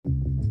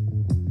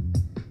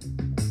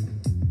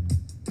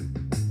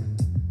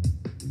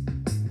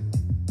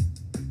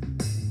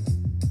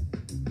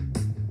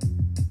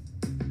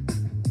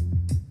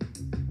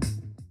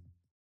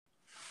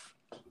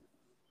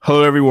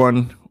Hello,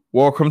 everyone.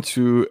 Welcome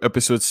to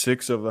episode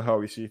 6 of the How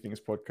We See Things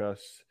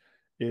podcast.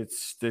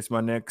 It's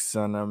my next,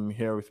 and I'm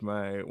here with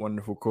my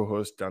wonderful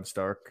co-host Dan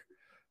Stark.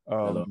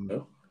 Hello.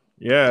 Um,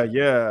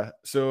 yeah.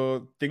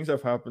 So things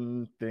have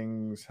happened.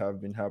 Things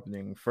have been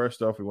happening.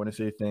 First off, we want to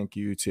say thank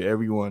you to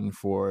everyone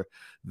for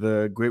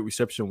the great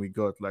reception we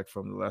got, like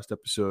from the last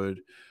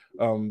episode.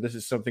 This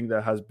is something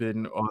that has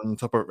been on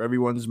top of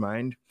everyone's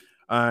mind,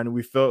 and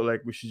we felt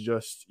like we should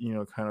just,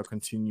 kind of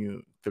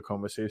continue the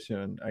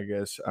conversation, I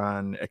guess,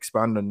 and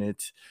expand on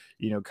it.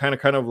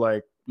 Kind of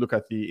like look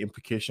at the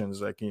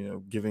implications, like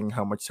given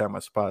how much time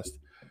has passed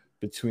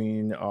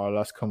between our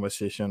last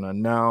conversation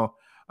and now,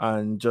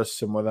 and just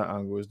some other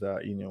angles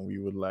that we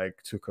would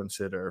like to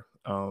consider.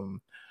 So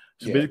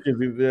Yeah.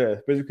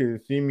 basically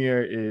the theme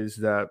here is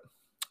that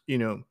you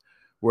know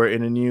we're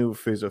in a new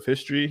phase of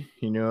history,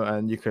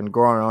 and you can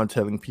go around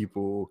telling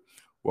people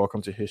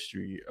welcome to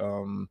history.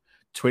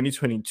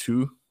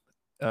 2022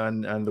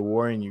 and the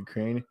war in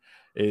Ukraine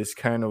is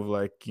kind of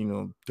like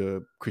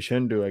the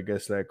crescendo, I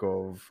guess, like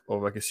of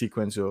like a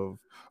sequence of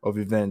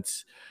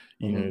events,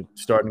 hmm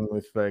starting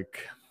with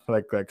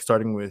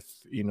starting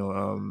with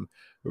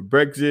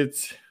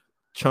Brexit,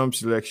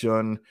 Trump's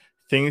election.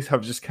 Things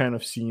have just kind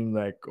of seemed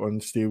like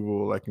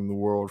unstable, like in the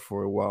world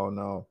for a while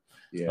now.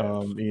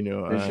 Yeah. Been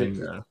And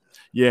shaky.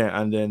 yeah,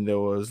 and then there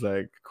was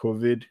like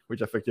COVID,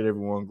 which affected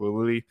everyone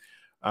globally,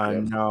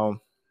 and Yep.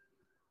 now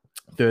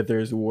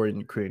there's a war in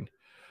Ukraine.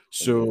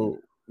 Indeed. So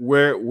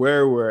where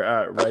we're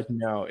at right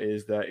now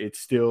is that it's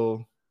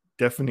still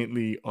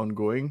definitely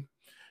ongoing.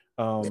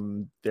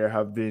 There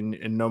have been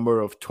a number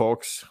of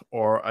talks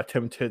or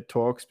attempted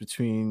talks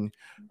between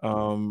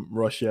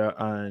Russia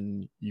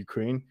and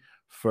Ukraine. Yep.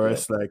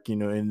 First, like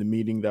in the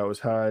meeting that was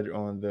had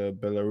on the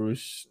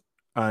Belarus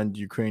and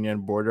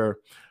Ukrainian border,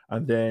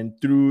 and then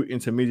through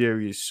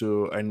intermediaries.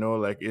 So I know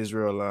like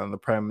Israel and the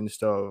Prime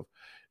Minister of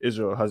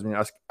Israel has been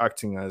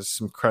acting as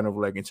some kind of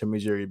like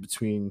intermediary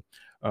between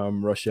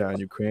Russia and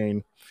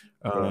Ukraine.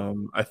 Yeah.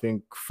 I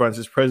think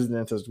France's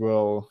president as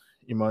well,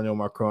 Emmanuel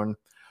Macron,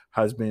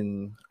 has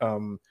been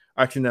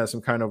acting as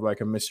some kind of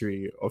like a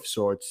mystery of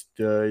sorts.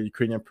 The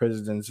Ukrainian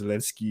president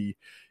Zelensky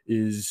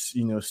is,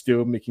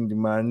 still making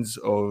demands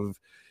of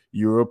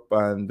Europe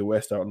and the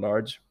West at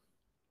large.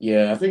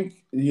 Yeah. I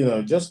think,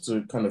 just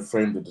to kind of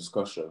frame the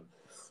discussion,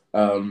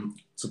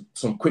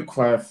 some quick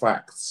fire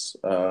facts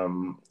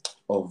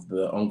of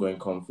the ongoing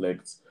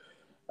conflict.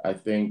 I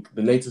think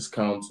the latest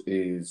count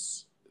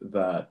is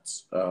that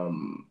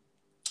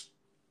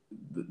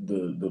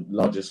the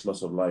largest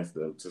loss of life,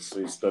 though, to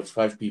see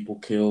 35 people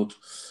killed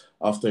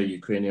after a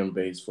Ukrainian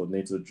base for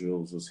NATO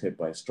drills was hit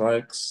by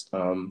strikes.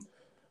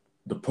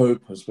 The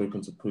Pope has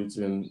spoken to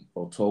Putin,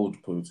 or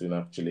told Putin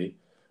actually,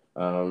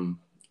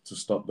 to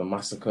stop the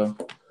massacre,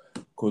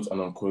 quote and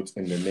unquote,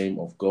 in the name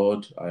of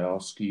God. I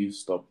ask you,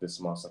 stop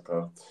this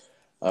massacre.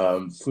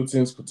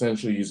 Putin's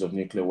potential use of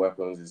nuclear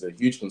weapons is a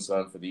huge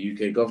concern for the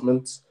UK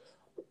government.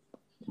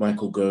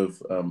 Michael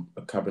Gove,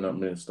 a cabinet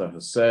minister,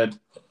 has said.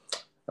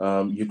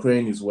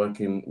 Ukraine is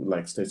working,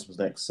 like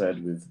Statesman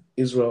said, with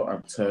Israel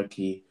and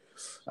Turkey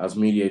as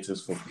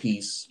mediators for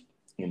peace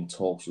in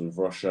talks with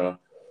Russia.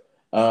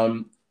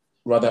 Um,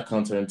 Rather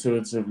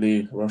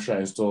counterintuitively, Russia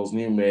installs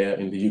new mayor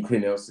in the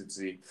Ukrainian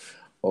city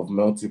of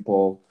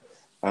Melitopol,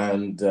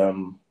 and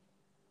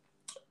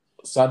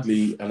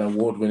sadly, an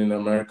award-winning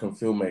American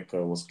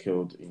filmmaker was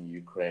killed in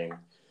Ukraine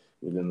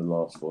within the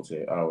last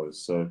 48 hours.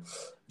 So,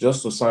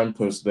 just a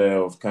signpost there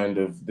of kind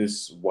of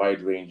this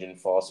wide-ranging,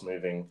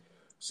 fast-moving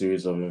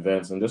series of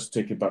events, and just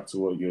to take it back to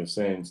what you were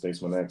saying,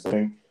 Statesman X. I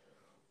think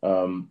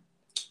um,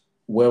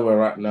 where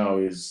we're at now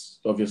is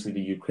obviously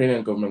the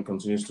Ukrainian government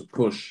continues to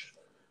push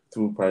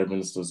through Prime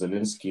Minister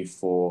Zelensky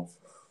for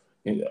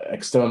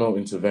external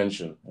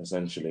intervention,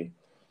 essentially.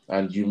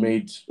 And you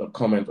made a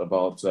comment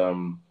about,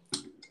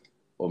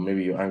 or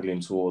maybe you're angling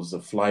towards the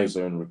fly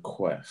zone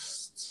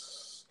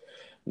request.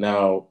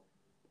 Now,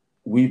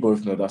 we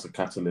both know that's a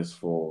catalyst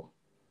for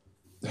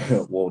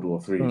World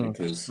War III Mm,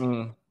 because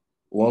mm.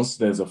 once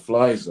there's a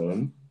fly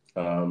zone,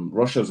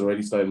 Russia's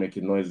already started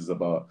making noises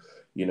about,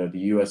 the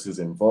US's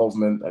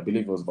involvement. I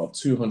believe it was about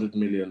 200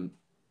 million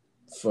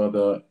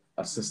further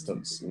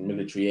assistance in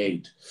military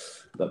aid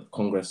that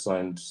Congress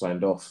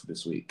signed off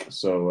this week.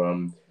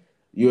 So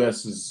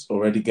US is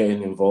already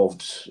getting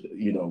involved,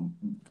 a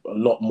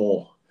lot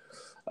more.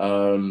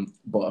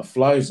 But a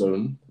fly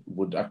zone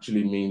would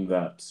actually mean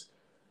that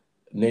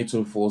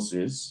NATO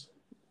forces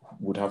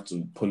would have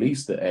to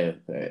police the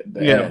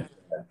Yeah. air.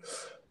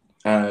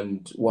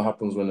 And what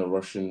happens when a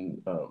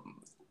Russian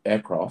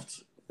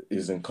aircraft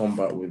is in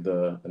combat with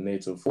a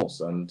NATO force?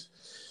 And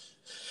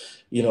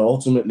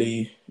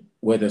ultimately,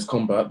 where there's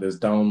combat, there's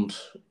downed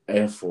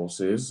air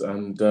forces,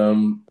 and that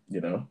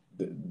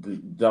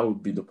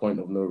would be the point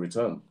of no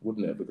return,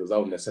 wouldn't it? Because that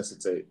would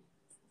necessitate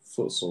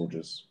foot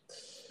soldiers.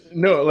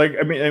 No, like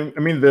I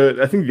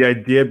think the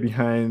idea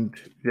behind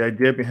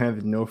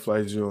the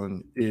no-fly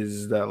zone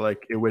is that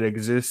like it would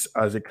exist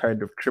as a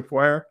kind of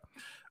tripwire,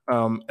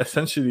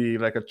 essentially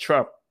like a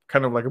trap,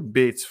 kind of like a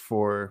bait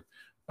for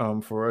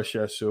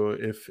Russia. So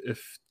if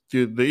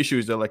the issue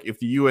is that like if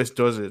the US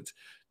does it,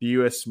 the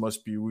US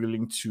must be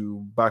willing to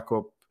back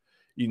up,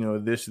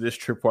 this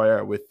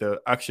tripwire with the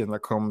action that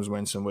comes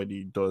when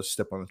somebody does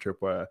step on the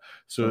tripwire.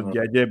 So Uh-huh. the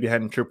idea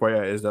behind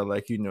tripwire is that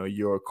like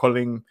you're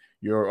calling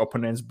your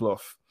opponent's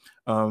bluff.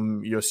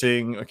 You're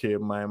saying, okay,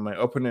 my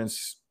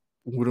opponents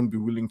wouldn't be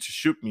willing to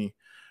shoot me.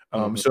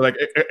 Mhm. So like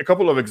a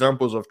couple of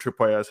examples of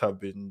tripwires have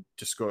been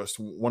discussed.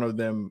 One of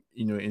them,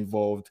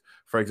 involved,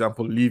 for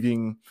example,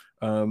 leaving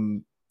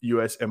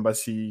U.S.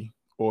 embassy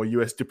or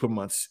U.S.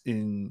 diplomats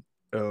in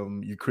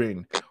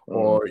Ukraine, Mhm.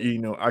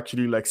 or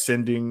actually like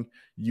sending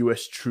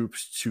U.S.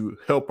 troops to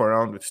help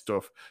around with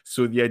stuff.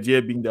 So the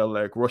idea being that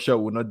like Russia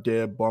will not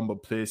dare bomb a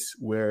place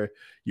where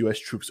U.S.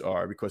 troops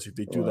are, because if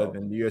they do that, Wow.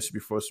 then the U.S. will be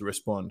forced to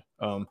respond.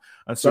 And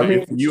So so I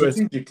if the mean, U.S.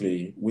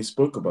 strategically, we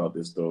spoke about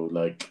this though.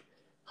 Like,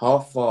 how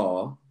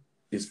far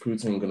is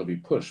Putin going to be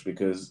pushed?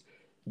 Because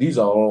these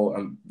are all,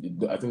 and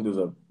I think those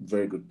are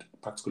very good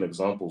practical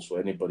examples for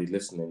anybody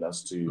listening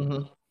as to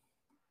Mhm.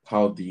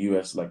 how the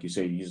US, like you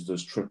say, uses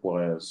those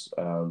tripwires.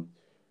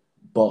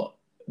 But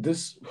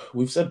this,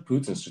 we've said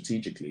Putin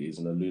strategically is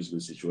in a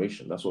lose-lose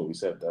situation. That's what we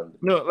said. And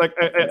No, like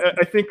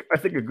I think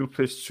a good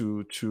place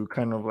to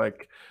kind of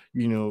like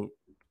you know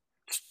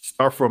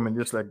start from in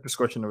this like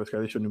discussion of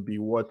escalation would be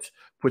what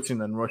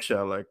Putin and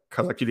Russia like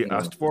has actually mm,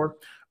 asked for.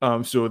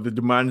 So the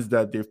demands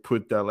that they've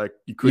put that like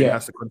Ukraine yeah,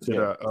 has to yeah,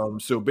 consider.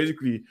 So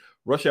basically,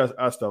 Russia has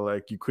asked that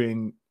like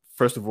Ukraine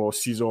first of all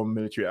cease all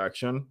military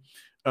action,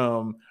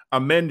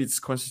 amend its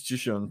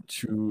constitution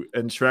to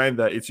enshrine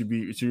that it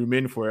will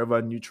remain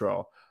forever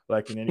neutral,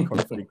 like in any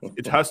conflict.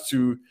 It has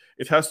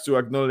to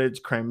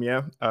acknowledge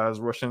Crimea as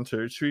Russian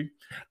territory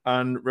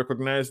and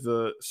recognize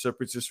the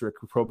separatist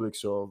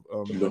republics of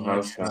Donetsk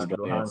Luhansk and and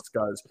Donetsk.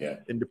 Luhansk as Yeah,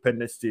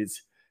 independent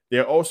states.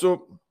 They're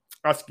also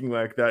asking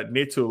like that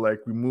NATO like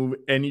remove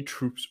any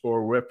troops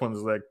or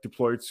weapons like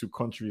deployed to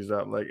countries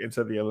that like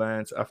enter the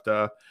alliance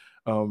after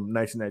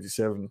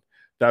 1997.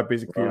 That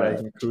basically like right.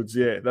 includes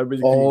that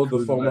basically All the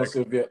includes former like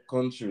Soviet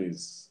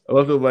countries. a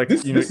lot of like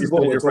This is what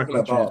Eastern we're European talking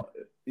countries. about.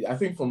 I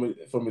think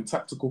from a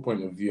tactical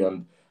point of view,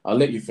 and I'll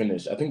let you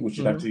finish. I think we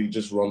should Mhm. actually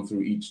just run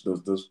through each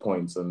those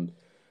points,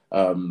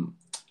 um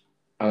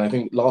and I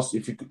think last,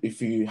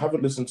 if you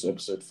haven't listened to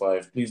episode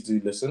 5, please do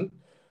listen,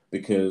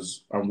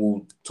 because and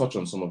we'll touch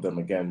on some of them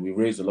again. We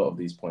raised a lot of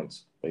these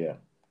points, but yeah,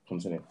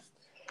 continue.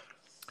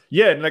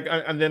 Yeah, and like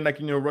and then like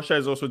Russia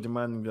is also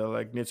demanding that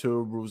like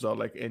NATO rules out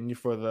like any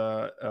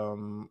further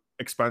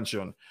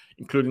expansion,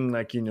 including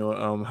like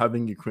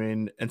having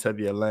Ukraine enter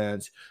the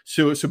alliance.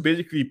 So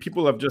basically,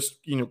 people have just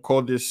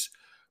called this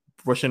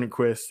Russian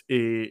request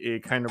a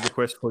kind of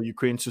request for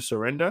Ukraine to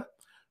surrender.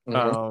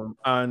 Hmm.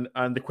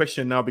 And the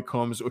question now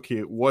becomes,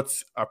 okay,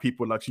 what are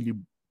people actually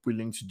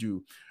willing to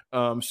do?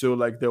 So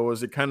like there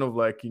was a kind of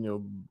like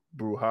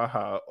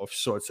brouhaha of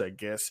sorts, I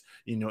guess,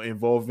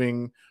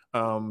 involving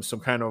some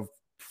kind of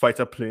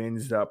fighter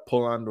planes that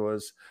Poland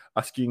was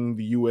asking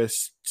the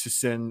US to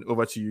send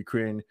over to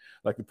Ukraine.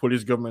 Like the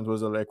Polish government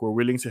was like, we're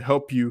willing to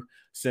help you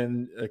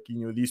send like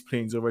these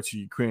planes over to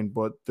Ukraine,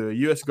 but the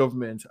US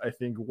government, I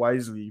think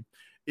wisely,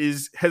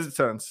 is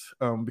hesitant,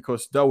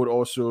 because that would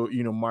also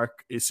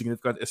mark a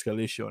significant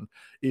escalation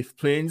if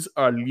planes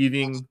are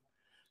leaving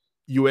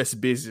US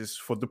bases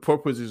for the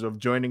purposes of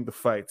joining the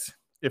fight.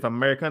 If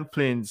American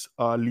planes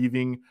are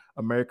leaving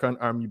American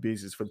army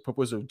bases for the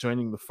purpose of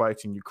joining the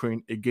fight in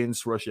Ukraine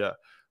against Russia,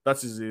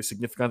 that is a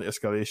significant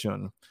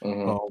escalation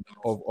Hmm.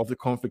 of the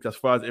conflict as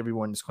far as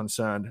everyone is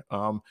concerned.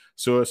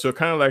 So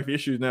kind of like the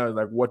issue now is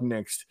like what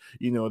next?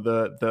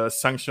 The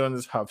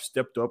sanctions have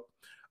stepped up,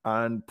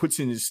 and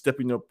Putin is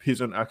stepping up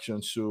his own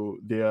actions. So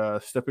they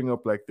are stepping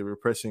up like the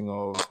repressing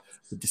of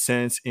the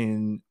dissent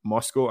in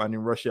Moscow and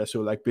in Russia. So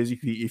like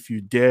basically, if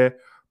you dare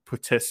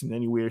protest in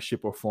any way,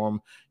 shape, or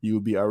form, you will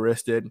be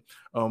arrested.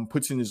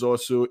 Putin is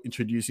also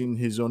introducing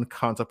his own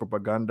counter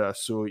propaganda.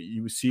 So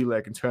you see,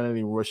 like internally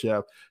in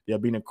Russia, they are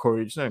being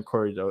encouraged, not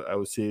encouraged, I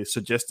would say,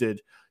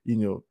 suggested,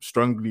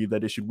 strongly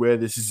that they should wear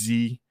this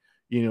Z,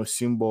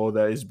 symbol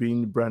that is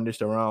being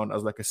brandished around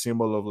as like a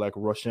symbol of like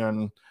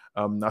Russian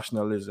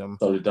nationalism and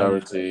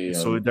Solidarity and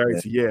yeah,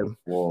 solidarity. Yeah,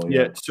 war.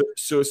 yeah. Yeah,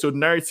 So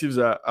narratives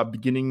are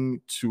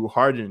beginning to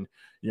harden.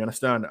 You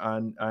understand?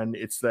 And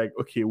it's like,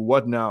 okay,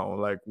 what now?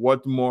 Like,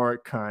 what more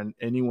can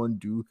anyone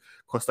do?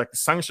 Because like the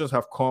sanctions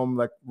have come,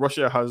 like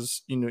Russia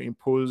has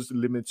imposed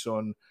limits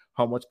on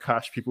how much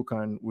cash people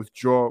can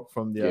withdraw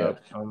from yeah, their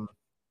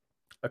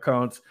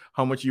accounts,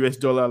 how much US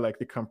dollar like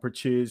they can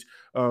purchase.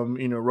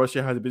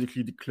 Russia has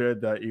basically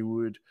declared that it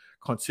would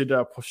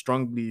consider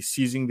strongly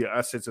seizing the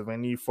assets of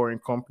any foreign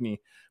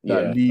company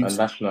that yeah, and leaves,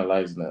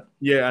 nationalizing it.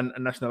 yeah, and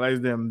nationalize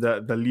them,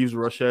 that leaves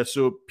Russia.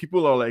 So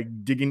people are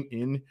like digging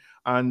in,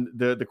 and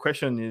the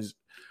question is,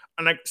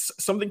 and like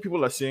something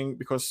people are saying,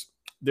 because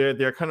there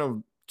are kind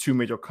of two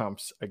major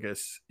camps, I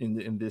guess,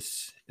 in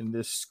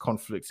this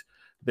conflict.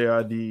 There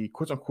are the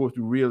quote unquote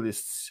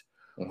realists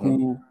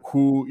Hmm.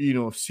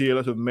 who see a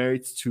lot of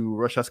merit to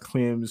Russia's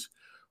claims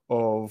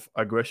of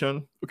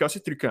aggression. We can see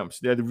three camps.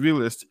 There are the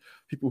realists,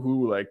 people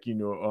who like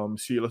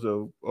see a lot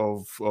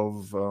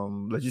of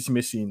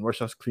legitimacy in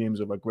Russia's claims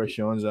of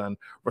aggressions and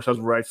Russia's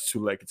rights to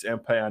like its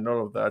empire and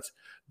all of that.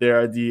 There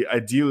are the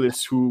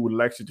idealists who would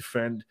like to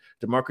defend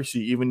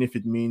democracy, even if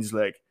it means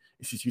like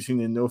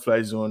instituting a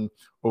no-fly zone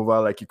over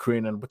like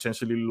Ukraine and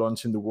potentially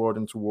launching the world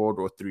into World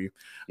War III. And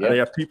Yeah,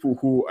 there are people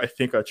who I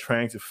think are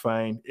trying to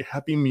find a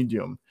happy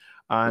medium.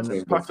 And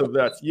between both part of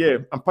that, camps. yeah,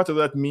 and part of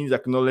that means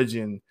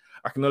acknowledging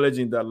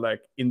that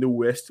like in the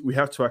West, we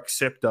have to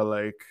accept that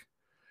like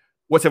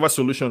whatever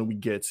solution we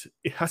get,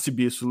 it has to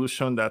be a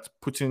solution that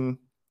Putin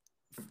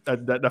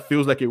that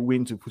feels like a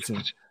win to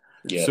Putin.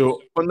 Yeah,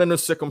 So under no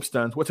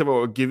circumstance, whatever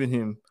we're giving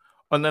him,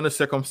 under no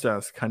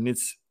circumstance can it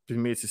be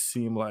made to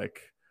seem like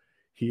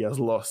he has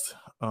lost.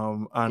 yeah.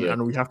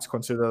 And we have to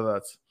consider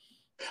that.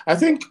 I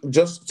think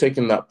just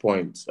taking that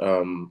point,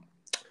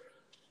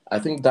 I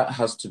think that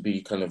has to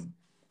be kind of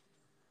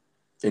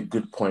a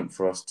good point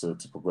for us to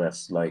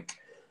progress. Like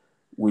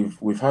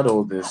we've had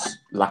all this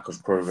lack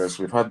of progress.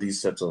 We've had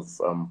these sets of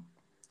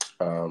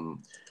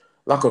um,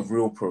 lack of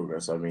real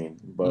progress. I mean,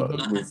 but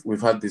Mm-hmm.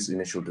 we've had these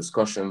initial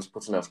discussions.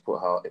 Putin has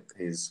put out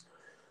his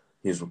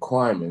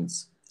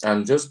requirements,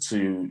 and just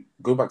to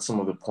go back to some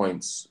of the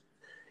points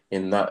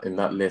in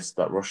that list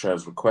that Russia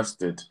has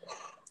requested,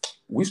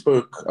 we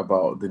spoke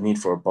about the need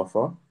for a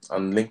buffer,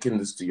 and linking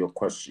this to your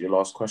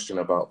last question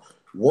about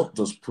what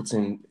does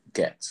Putin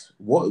get?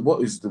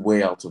 What is the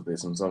way out of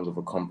this in terms of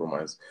a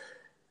compromise?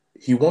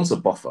 He wants a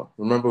buffer.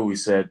 Remember, we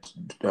said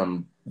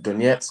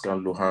Donetsk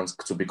and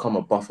Luhansk to become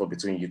a buffer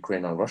between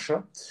Ukraine and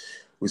Russia.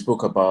 We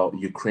spoke about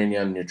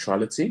Ukrainian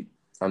neutrality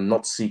and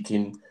not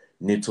seeking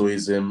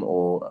NATOism,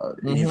 or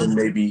even Mm-hmm.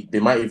 maybe they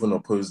might even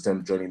oppose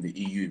them joining the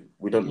EU.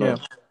 We don't know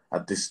Yeah.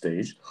 at this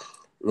stage.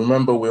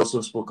 Remember, we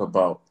also spoke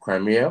about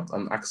Crimea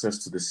and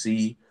access to the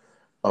sea,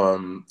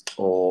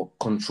 or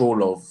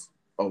control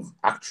of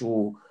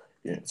actual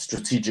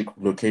strategic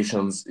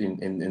locations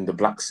in the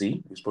Black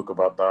Sea. We spoke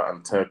about that,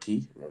 and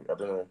Turkey. I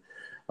don't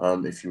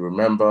know if you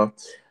remember.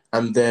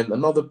 And then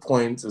another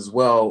point as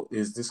well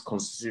is this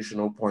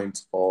constitutional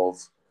point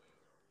of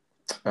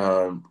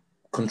um,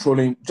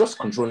 controlling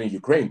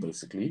Ukraine,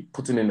 basically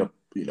putting in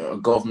a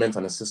government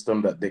and a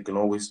system that they can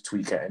always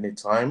tweak at any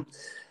time.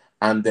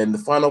 And then the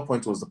final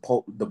point was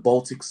the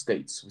Baltic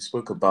states. We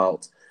spoke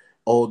about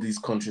all these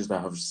countries that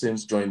have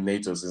since joined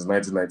NATO since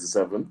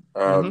 1997,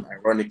 Mm-hmm.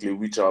 ironically,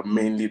 which are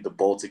mainly the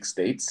Baltic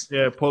states,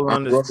 Yeah. and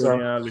Poland, Russia,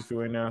 Estonia,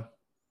 Lithuania.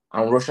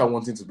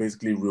 wanting to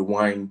basically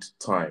rewind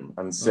time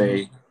and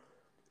say Mm-hmm.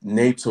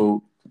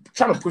 NATO,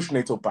 trying to push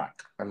NATO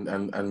back.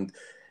 And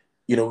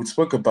we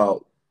spoke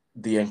about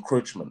the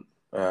encroachment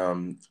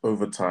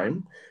over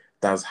time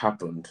that's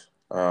happened.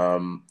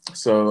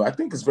 So I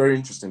think it's very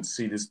interesting to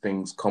see these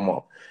things come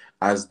up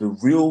as the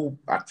real,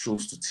 actual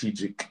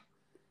strategic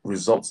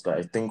results that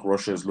I think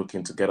Russia is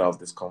looking to get out of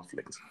this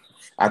conflict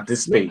at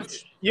this Yeah,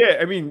 stage. yeah.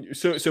 I mean,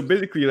 so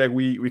basically, like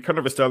we kind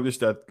of established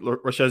that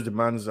Russia's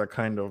demands are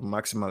kind of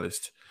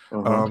maximalist.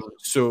 Mm-hmm.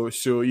 So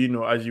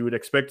as you would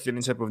expect in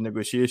any type of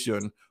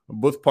negotiation,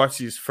 both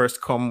parties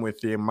first come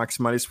with a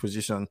maximalist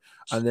position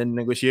and then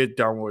negotiate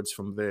downwards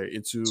from there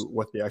into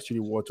what they actually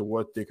want or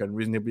what they can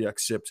reasonably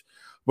accept.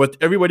 But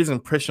everybody's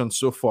impression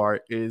so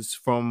far is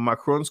from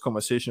Macron's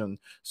conversation.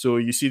 So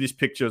you see these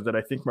pictures that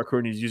I think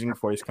Macron is using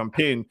for his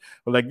campaign,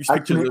 but like these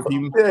pictures Actually, of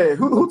him yeah,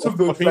 who took of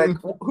those? Like, him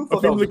who of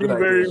thought that him was a good looking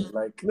idea? very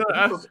Like, no,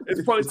 who thought...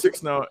 it's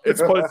politics now.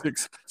 It's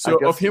politics. I So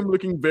of guess him so.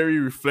 looking very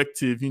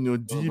reflective, deep in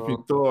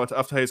Mm-hmm. thought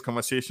after his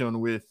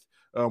conversation with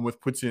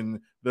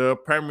Putin, the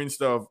prime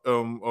minister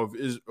of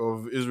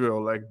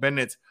Israel, like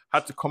Bennett,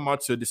 had to come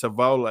out to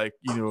disavow like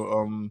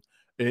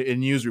a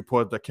news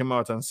report that came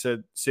out and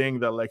saying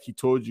that like he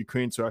told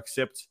Ukraine to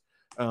accept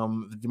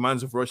the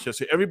demands of Russia.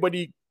 So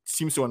everybody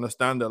seems to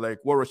understand that like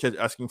what Russia is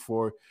asking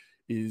for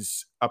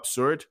is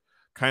absurd,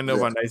 kind of,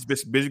 Yeah. and it's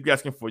basically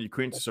asking for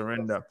Ukraine to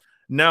surrender.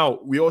 Now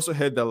we also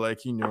heard that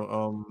like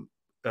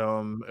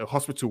a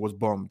hospital was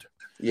bombed.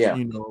 Yeah.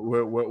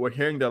 We're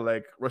hearing that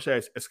like Russia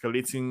is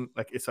escalating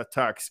like its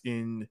attacks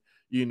in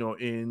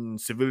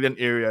civilian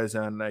areas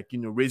and like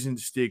raising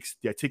the stakes.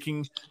 They're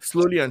taking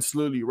slowly and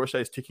slowly. Russia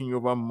is taking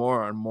over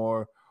more and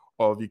more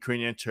of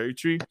Ukrainian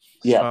territory.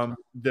 Yeah.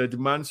 The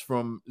demands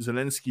from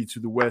Zelensky to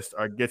the West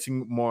are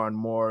getting more and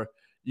more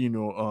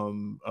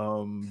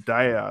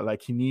dire.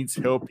 Like he needs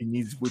help, he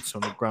needs boots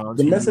on the ground,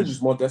 The he message needs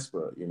is more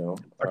desperate.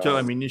 actual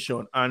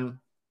ammunition. And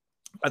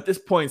at this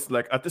point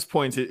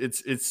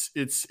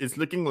it's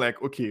looking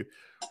like, okay,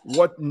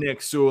 what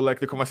next? So like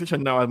the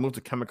conversation now has moved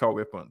to chemical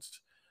weapons,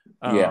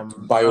 Yeah. and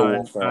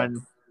Biowarfare. Yeah.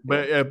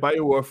 but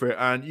bio warfare.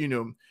 And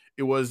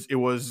it was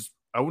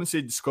I wouldn't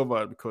say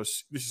discovered,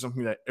 because this is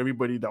something that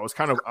everybody that was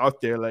kind of out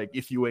there, like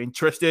if you were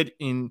interested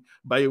in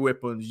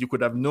bioweapons, you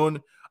could have known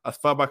as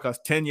far back as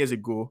 10 years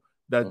ago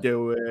that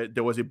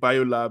there was a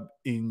biolab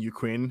in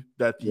Ukraine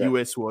that the Yeah.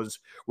 US was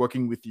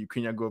working with the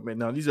Ukrainian government.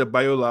 Now these are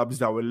biolabs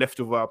that were left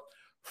over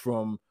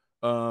from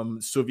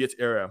Soviet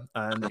era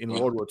and in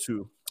World War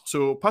II.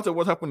 So part of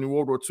what happened in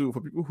World War II,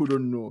 for people who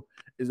don't know,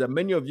 is that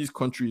many of these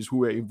countries who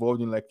were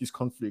involved in like these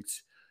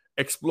conflicts,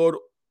 explored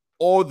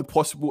all the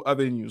possible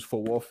avenues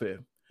for warfare.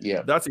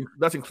 Yeah. That's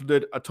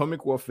included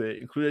atomic warfare,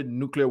 included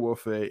nuclear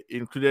warfare,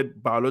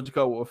 included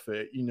biological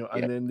warfare, Yeah.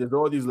 and then there's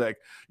all these like,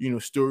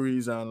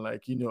 stories and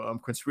like,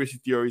 conspiracy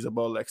theories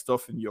about like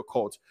stuff in your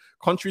cult.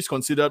 Countries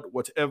considered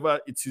whatever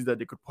it is that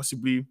they could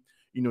possibly,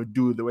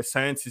 do. There were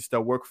scientists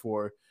that work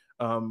for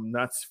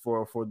Nazi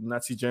for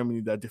Nazi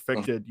Germany that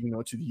defected,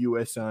 to the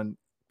US and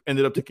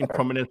ended up taking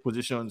prominent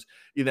positions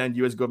either in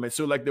the US government.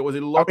 So like there was a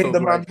I lot mean, of the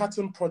like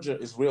Manhattan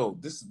Project is real.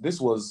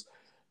 This was,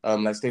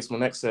 like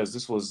Statesman X says,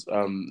 this was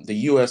the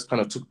US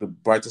kind of took the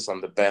brightest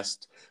and the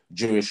best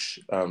Jewish,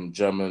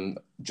 German,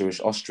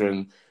 Jewish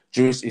Austrian,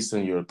 Jewish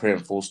Eastern European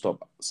full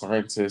stop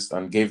scientists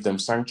and gave them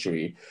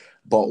sanctuary,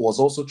 but was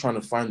also trying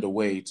to find a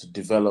way to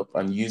develop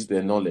and use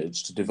their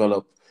knowledge to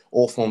develop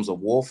all forms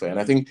of warfare. And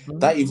I think Mhm,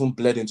 that even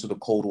bled into the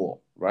Cold War,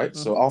 right? mhm.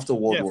 So after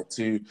World Yeah. War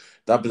II,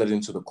 that bled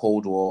into the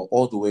Cold War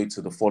all the way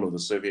to the fall of the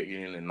Soviet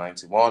Union in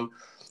 91.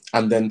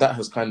 And then that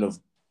has kind of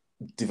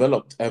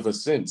developed ever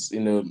since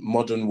in a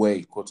modern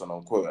way, quote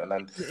unquote. And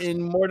then,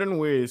 In modern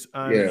ways,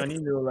 and yeah,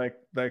 and like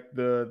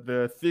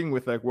the thing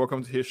with like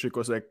welcome to history,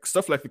 because like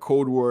stuff like the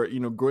Cold War,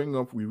 growing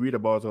up we read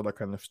about all that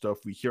kind of stuff,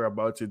 we hear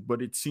about it, but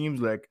it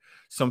seems like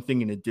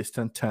something in a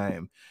distant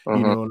time,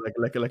 uh-huh.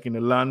 like in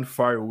a land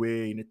far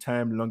away, in a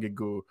time long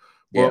ago.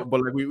 Yeah,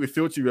 But like we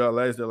fail to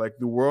realize that like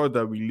the world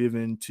that we live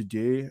in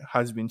today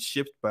has been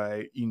shaped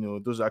by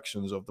those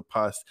actions of the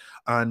past.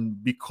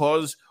 And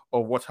because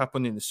of what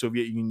happened in the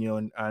Soviet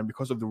Union, and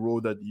because of the role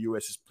that the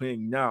US is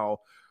playing now,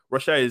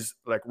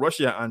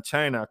 Russia and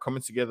China are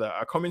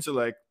coming to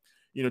like,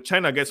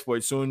 China gets for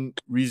its own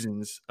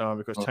reasons,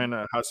 because uh-huh.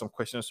 China has some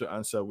questions to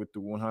answer with the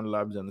Wuhan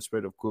labs and the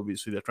spread of COVID.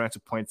 So they're trying to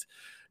point,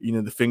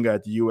 the finger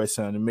at the US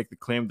and make the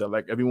claim that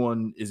like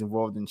everyone is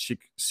involved in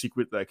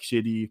secret, like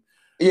shady,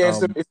 Yeah.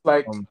 So um, it's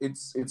like um,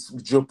 it's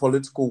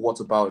geopolitical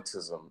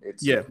whataboutism.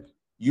 It's yeah.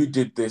 you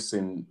did this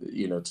in,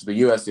 to the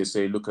US they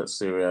say look at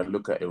Syria,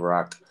 look at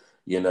Iraq,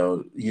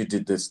 you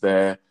did this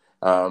there.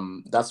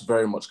 That's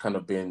very much kind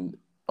of been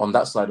on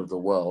that side of the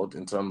world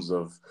in terms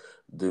of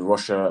the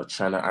Russia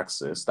China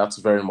axis. That's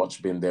very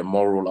much been their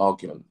moral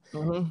argument.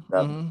 Hmm.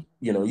 That Hmm.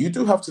 you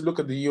do have to look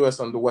at the US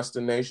and the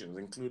Western nations,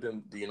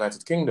 including the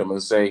United Kingdom,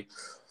 and say,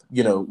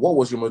 what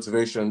was your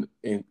motivation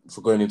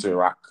for going into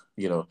Iraq?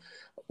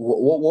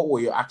 What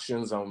were your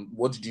actions and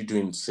what did you do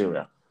in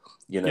Syria?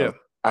 You know, Yeah.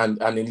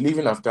 and in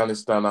leaving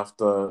Afghanistan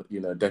after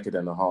a decade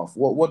and a half,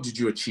 what did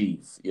you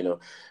achieve?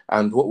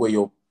 And what were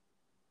your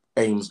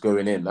aims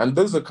going in? And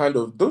those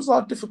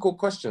are difficult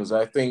questions.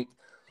 I think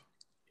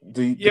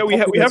the Yeah, we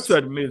have to populace,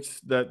 admit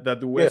that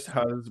the yeah, West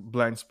has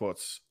blind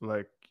spots,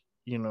 like,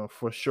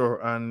 for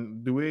sure.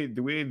 And the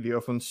way they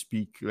often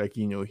speak, like,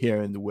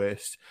 here in the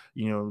West,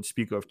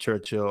 speak of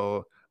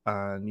Churchill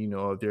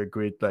and their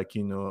great, like,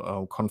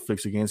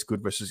 conflicts against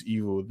good versus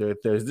evil.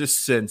 There's this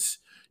sense,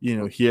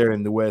 here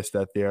in the West,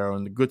 that they are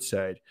on the good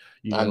side,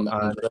 and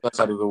and the other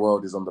side of the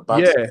world is on the bad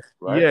yeah, side,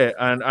 right? yeah,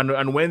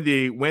 and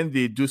when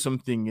they do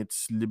something,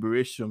 it's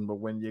liberation. But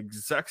when the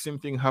exact same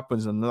thing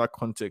happens in another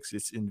context,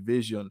 it's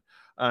invasion.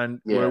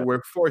 And we're Yeah,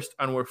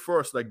 we're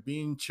forced, like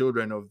being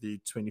children of the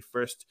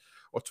 21st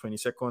or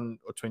 22nd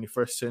or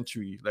 21st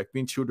century, like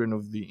being children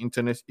of the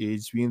internet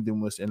age, being the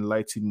most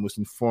enlightened, most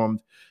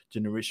informed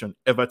generation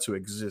ever to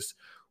exist.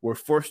 We're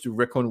forced to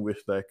reckon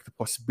with like the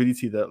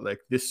possibility that like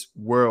this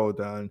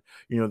world and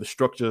the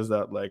structures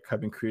that like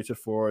have been created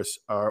for us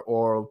are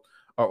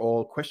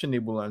all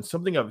questionable, and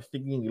something I've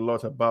been thinking a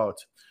lot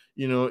about.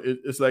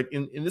 It's like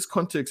in this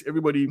context,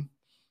 everybody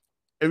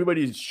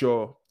is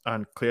sure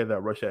and clear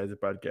that Russia is a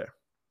bad guy.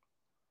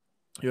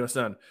 You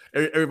understand?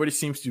 Everybody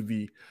seems to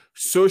be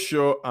so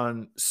sure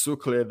and so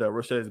clear that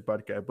Russia is a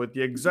bad guy. But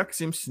the exact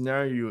same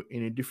scenario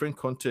in a different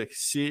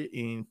context, say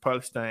in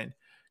Palestine,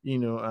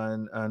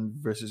 and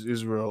versus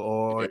Israel,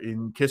 or yeah,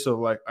 in case of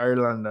like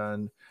Ireland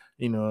and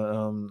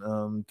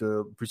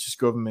the British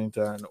government,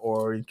 and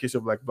or in case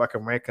of like Black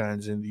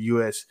Americans in the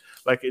U.S.,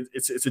 like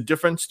it's a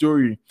different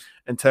story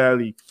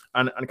entirely.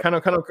 And kind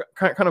of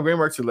going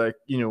back to like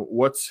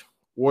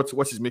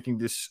what is making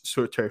this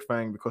so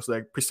terrifying, because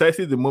like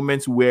precisely the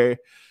moments where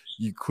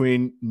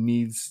Ukraine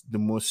needs the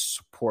most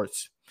support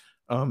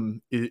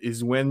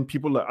is when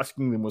people are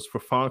asking the most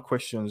profound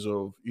questions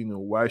of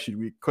why should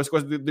we, because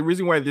the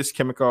reason why this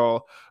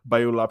chemical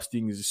biolabs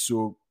thing is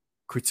so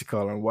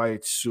critical, and why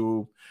it's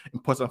so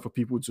important for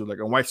people to like,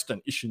 and why it's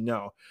an issue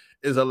now,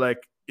 is that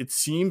like it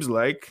seems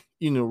like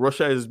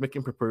Russia is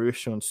making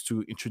preparations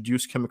to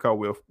introduce chemical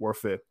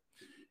warfare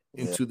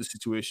yeah, into the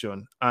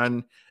situation.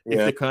 And if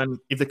yeah.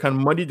 they can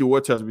muddy the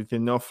waters with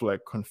enough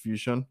like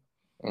confusion,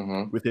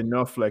 Mm-hmm. with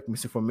enough like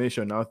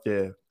misinformation out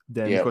there,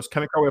 then, Yeah, because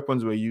chemical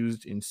weapons were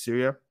used in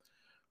Syria,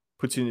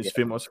 Putin is yeah.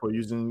 famous for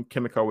using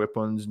chemical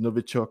weapons,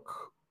 Novichok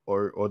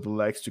or the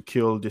likes, to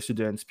kill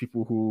dissidents,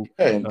 people who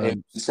Yeah,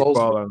 in Salisbury.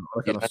 Skripal and all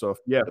that kind of Yeah, stuff.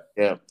 Yeah.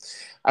 yeah.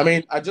 I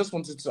mean, I just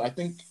wanted to. I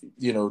think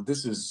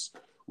this is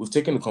we've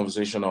taken the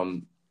conversation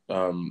on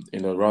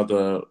in a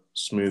rather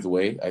smooth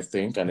way, I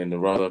think, and in a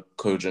rather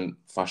cogent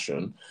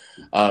fashion.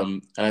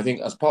 And I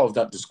think as part of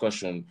that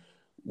discussion,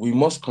 we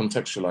must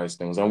contextualize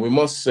things, and we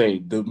must say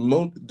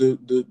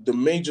the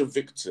major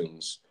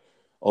victims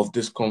of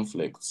this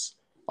conflict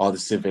are the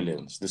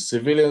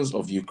civilians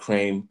of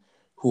Ukraine,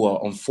 who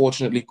are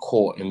unfortunately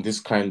caught in this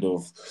kind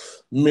of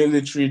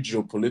military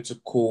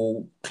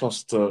geopolitical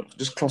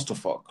this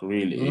clusterfuck.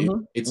 Really,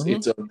 Mm-hmm.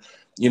 it's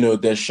a,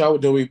 their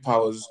shadowy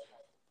powers,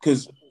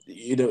 because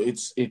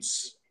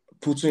it's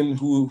Putin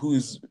who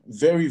is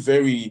very,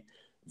 very,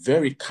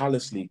 very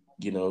callously,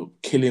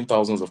 killing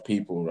thousands of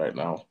people right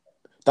now.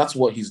 That's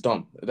what he's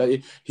done.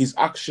 His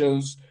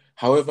actions,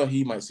 however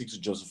he might seek to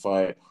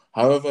justify it,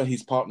 however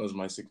his partners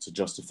might seek to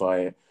justify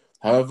it,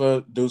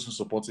 however those who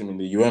support him in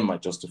the UN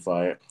might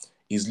justify it,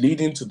 is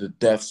leading to the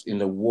deaths in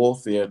the war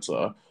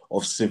theater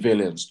of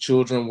civilians,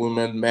 children,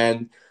 women,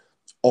 men,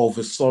 of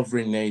a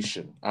sovereign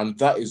nation. And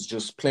that is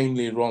just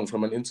plainly wrong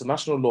from an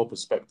international law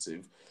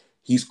perspective.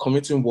 He's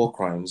committing war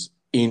crimes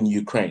in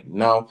Ukraine.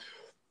 Now,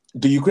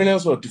 the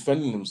Ukrainians who are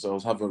defending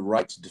themselves have a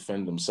right to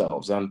defend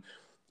themselves. And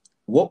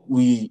what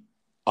we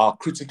are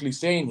critically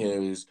saying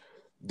here is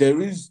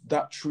there is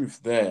that truth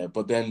there,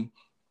 but then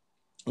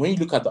when you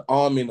look at the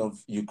arming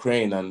of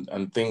Ukraine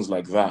and things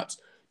like that,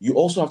 you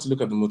also have to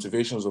look at the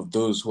motivations of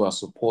those who are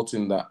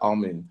supporting that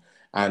arming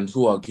and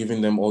who are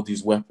giving them all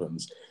these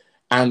weapons.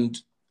 And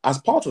as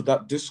part of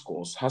that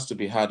discourse has to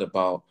be had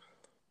about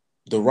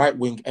the right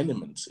wing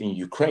elements in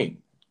Ukraine,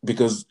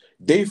 because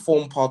they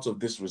form part of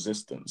this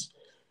resistance.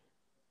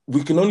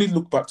 We can only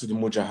look back to the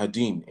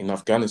Mujahideen in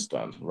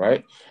Afghanistan,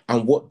 right?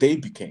 And what they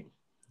became,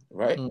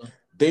 right? Mm.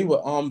 They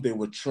were armed, they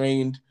were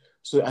trained.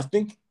 So I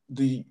think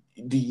the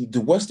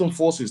Western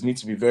forces need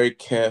to be very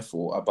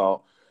careful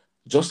about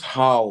just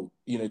how,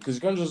 because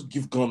you can't just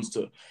give guns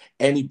to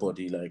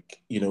anybody.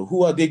 Like,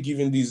 who are they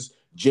giving these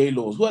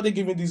JLOs? Who are they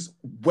giving these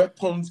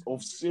weapons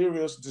of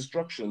serious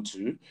destruction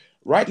to?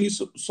 Rightly,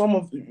 so, some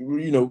of,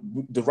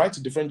 the right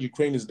to defend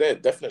Ukraine is there,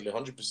 definitely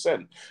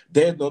 100%.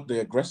 They're not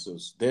the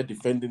aggressors. They're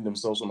defending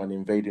themselves from an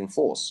invading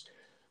force.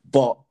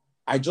 But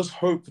I just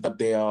hope that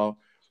they are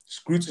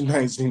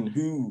scrutinizing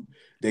who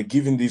they're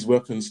giving these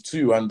weapons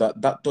to, and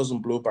that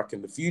doesn't blow back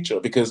in the future.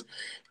 Because,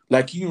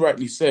 like you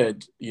rightly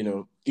said,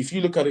 if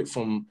you look at it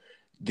from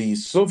the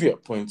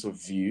Soviet point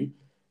of view,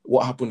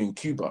 what happened in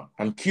Cuba,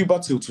 and Cuba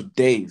till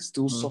today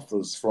still Mm.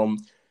 suffers from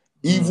Mm.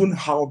 even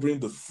harboring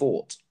the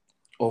thought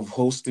of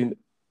hosting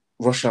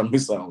Russian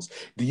missiles.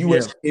 The Yeah.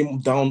 US came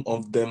down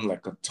on them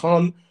like a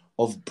ton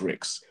of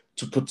bricks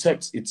to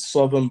protect its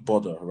southern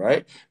border,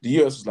 right? The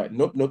US was like,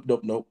 nope, nope,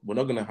 nope, nope. We're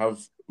not going to have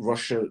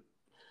Russian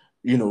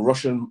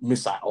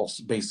missiles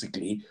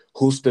basically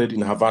hosted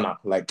in Havana.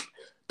 Like,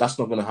 that's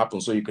not going to happen.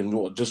 So you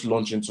can just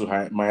launch into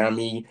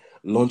Miami,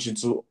 launch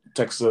into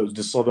Texas,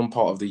 the southern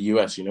part of the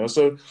US.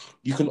 So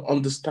you can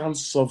understand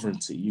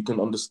sovereignty. You can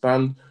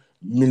understand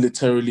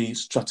militarily,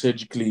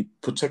 strategically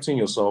protecting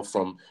yourself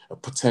from a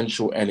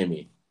potential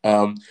enemy.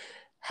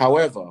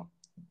 However,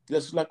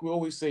 just like we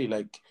always say,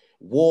 like,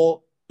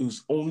 war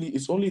it's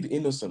only the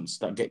innocents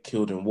that get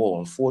killed in war.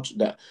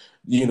 Unfortunately,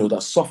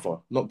 that suffer,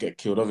 not get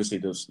killed. Obviously,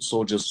 the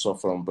soldiers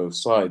suffer on both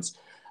sides,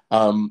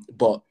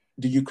 but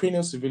the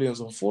Ukrainian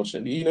civilians,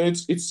 unfortunately,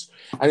 it's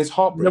No,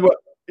 heartbreaking. but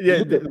You yeah,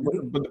 look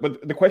at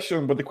but the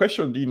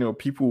question,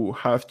 people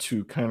have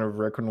to kind of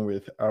reckon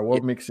with, yeah,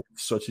 what makes it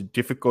such a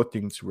difficult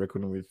thing to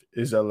reckon with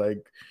is that,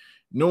 like,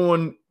 no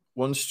one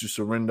wants to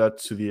surrender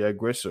to the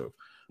aggressor.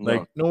 no,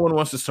 Like, no one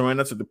wants to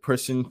surrender to the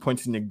person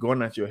pointing a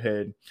gun at your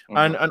head.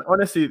 mhm. And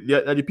honestly,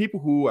 the people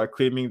who are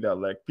claiming that,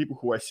 like, people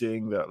who are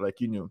saying that, like,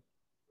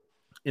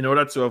 in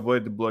order to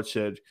avoid the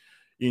bloodshed,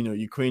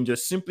 Ukraine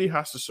just simply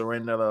has to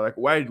surrender. Like,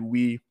 why do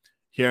we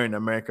here in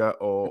America,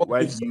 or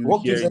why do you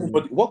here in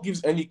What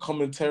gives any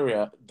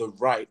commentariat the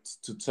right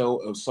to tell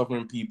a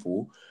sovereign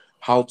people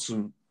how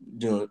to,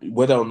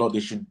 whether or not they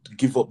should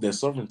give up their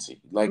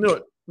sovereignty? Like, No,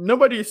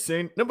 nobody's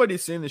saying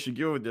they should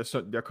give up their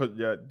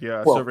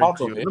well, part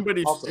sovereignty. of it,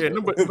 Nobody's part of yeah, it,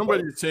 nobody, but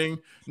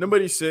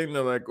nobody's saying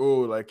that, like, oh,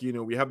 like,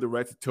 we have the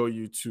right to tell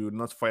you to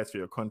not fight for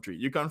your country.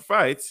 You can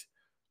fight,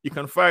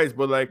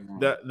 but, like,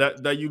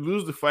 that you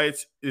lose the fight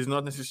is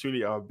not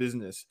necessarily our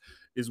business.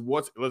 Is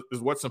what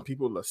some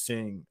people are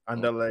saying,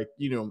 and that, like,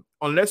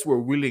 unless we're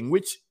willing,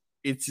 which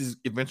it is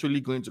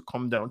eventually going to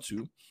come down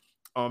to,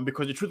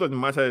 because the truth of the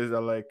matter is that,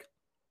 like,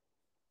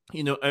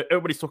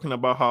 everybody's talking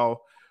about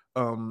how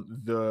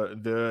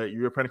the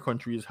European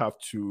countries have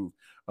to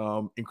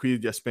increase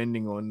their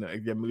spending on,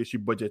 their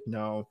military budget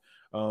now.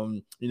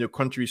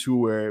 Countries who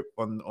were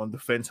on the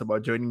fence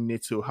about joining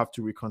NATO have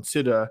to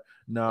reconsider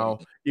now.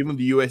 Even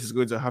the US is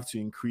going to have to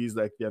increase,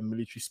 like, their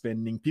military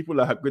spending. People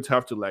are going to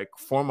have to, like,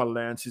 form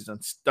alliances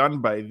and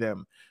stand by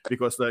them,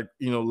 because, like,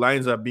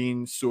 lines are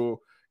being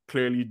so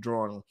clearly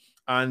drawn,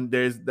 and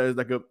there's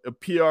like a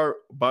PR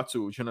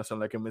battle, you understand,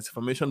 like a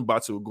misinformation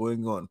battle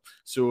going on.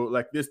 So,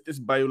 like, this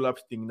biolab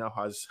thing now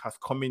has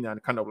come in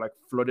and kind of, like,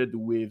 flooded the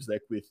waves,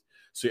 like, with,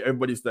 so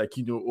everybody's like,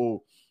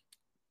 oh,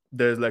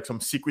 there's like some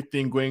secret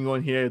thing going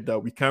on here that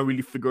we can't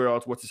really figure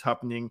out what is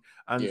happening,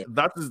 and Yeah.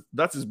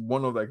 that is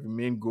one of like the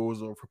main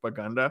goals of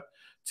propaganda,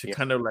 to Yeah.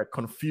 kind of like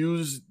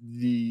confuse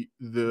the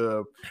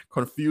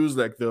confuse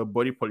like the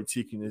body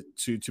politic in it,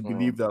 to Mm,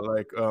 believe that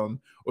like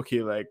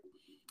okay, like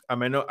I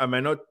might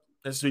not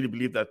necessarily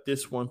believe that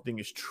this one thing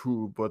is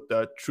true, but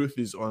that truth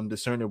is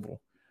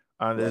undiscernible,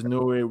 and right. there's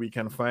no way we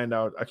can find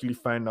out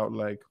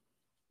like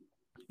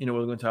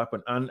what's going to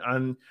happen.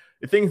 And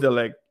the things that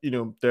like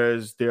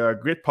there are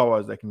great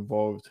powers like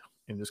involved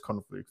in this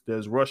conflict.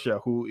 There's Russia,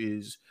 who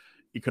is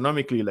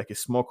economically like a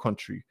small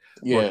country,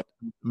 but Yeah.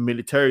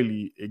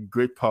 militarily a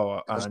great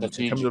power, And and in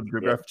terms strategic.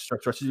 of Yeah.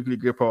 strategically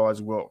great power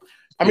as well.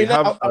 I They mean,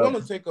 have I want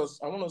to take us.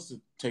 I want us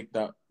to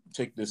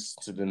take this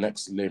to the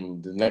next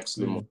limb of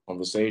mm,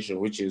 conversation,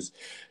 which is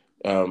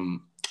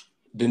um,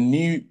 the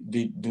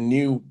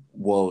new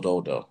world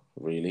order,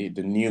 really,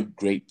 the new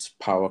great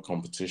power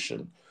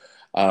competition.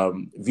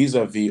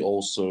 Vis-a-vis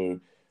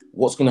also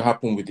what's going to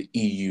happen with the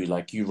EU,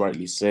 like you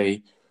rightly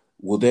say,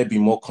 will there be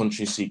more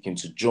countries seeking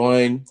to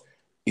join?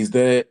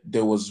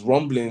 There was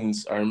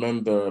rumblings, I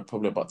remember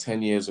probably about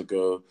 10 years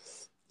ago,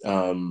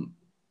 um,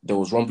 there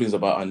was rumblings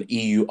about an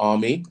EU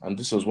army, and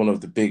this was one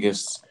of the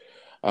biggest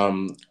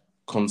um,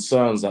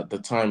 concerns at the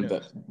time yeah,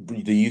 that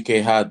the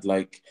UK had.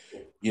 Like,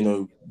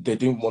 they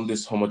didn't want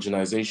this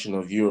homogenization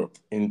of Europe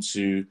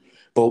into.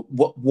 But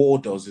what war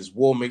does is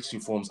war makes you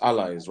form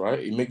allies, right?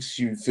 It makes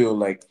you feel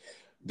like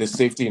there's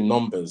safety in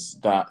numbers.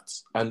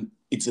 And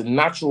it's a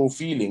natural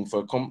feeling for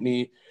a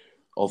company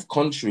of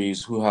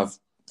countries who have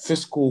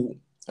fiscal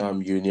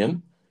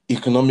union,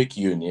 economic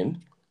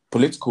union,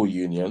 political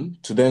union,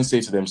 to then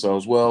say to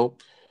themselves, well,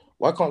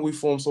 why can't we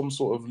form some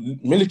sort of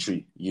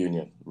military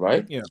union,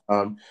 right? yeah,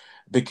 Um,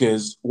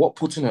 because what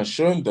Putin has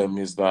shown them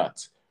is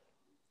that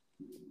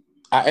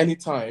at any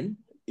time,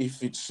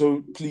 if it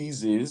so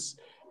pleases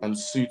and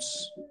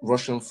suits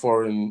Russian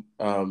foreign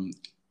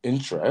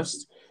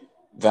interest,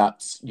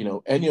 that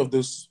any of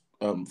those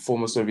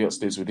former Soviet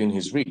states within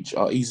his reach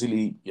are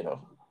easily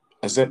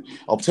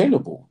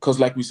obtainable. Because,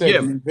 like we said, yeah,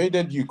 he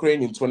invaded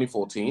Ukraine in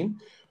 2014.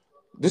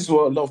 This is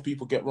what a lot of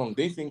people get wrong.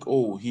 They think,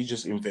 oh, he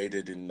just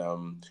invaded in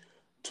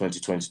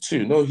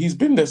 2022. No, he's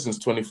been there since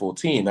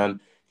 2014, and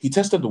he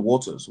tested the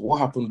waters. What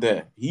happened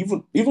there? He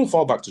even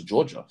far back to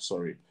Georgia.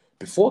 Sorry,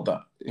 before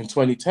that in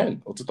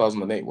 2010 or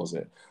 2008 was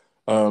it?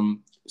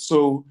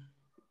 So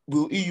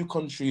will EU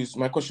countries?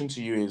 My question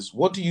to you is,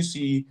 what do you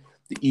see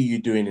the EU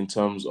doing in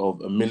terms of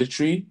a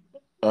military?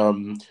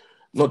 Um,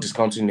 Not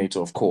discounting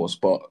NATO, of course,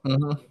 but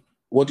mhm.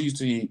 what do you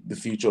see the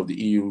future of the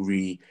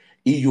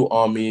EU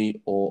army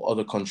or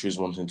other countries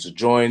wanting to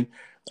join?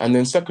 And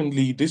then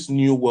secondly, this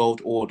new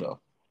world order.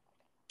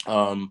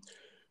 Um,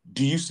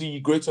 do you see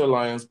greater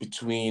alliance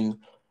between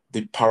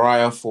the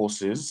pariah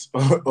forces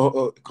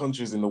or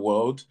countries in the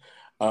world?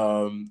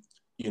 Um,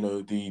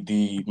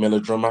 the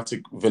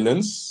melodramatic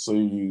villains. So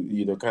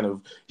kind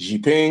of Xi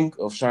Jinping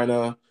of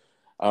China,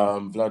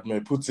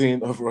 Vladimir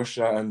Putin of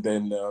Russia, and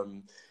then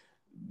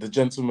the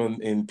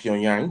gentleman in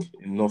Pyongyang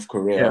in North Yeah.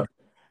 Korea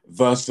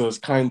versus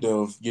kind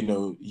of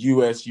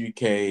US,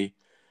 UK,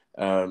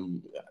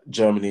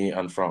 Germany,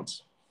 and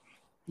France.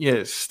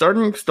 Yes,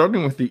 starting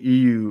with the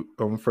EU,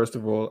 first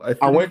of all, I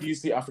And where think do you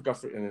see Africa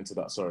fitting into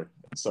that? Sorry.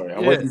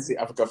 And where yeah, do you see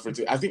Africa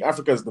fitting? I think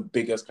Africa is the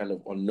biggest kind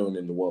of unknown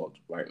in the world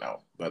right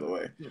now, by the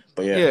way.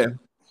 But yeah, yeah.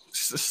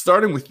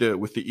 Starting with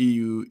the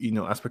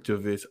EU, aspect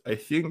of it, I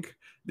think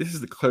this is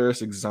the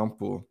clearest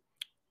example,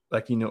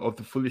 like of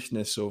the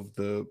foolishness of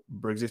the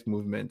Brexit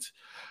movement,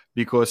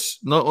 because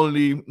not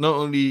only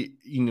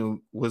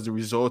was the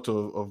result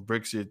of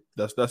Brexit,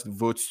 that's the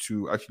votes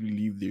to actually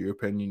leave the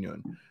European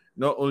Union.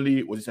 Not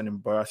only was it an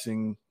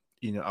embarrassing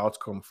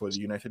outcome for the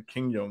United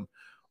Kingdom,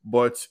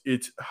 but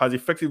it has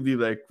effectively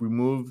like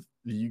removed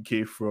the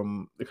UK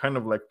from the kind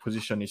of like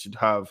position it should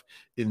have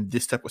in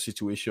this type of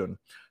situation.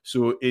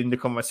 So in the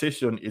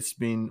conversation, it's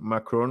been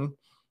Macron,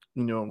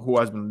 who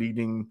has been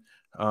leading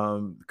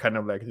kind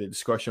of like the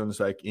discussions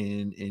like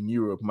in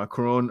Europe,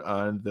 Macron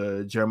and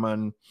the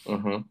German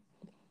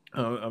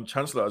mm-hmm.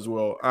 chancellor as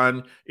well.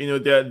 And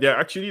they're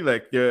actually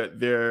like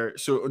they're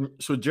so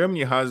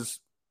Germany has,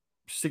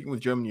 sticking with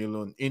Germany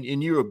alone,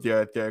 in Europe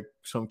there are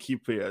some key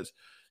players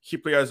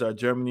are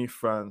Germany,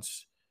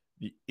 France,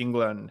 the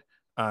England,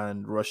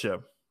 and Russia.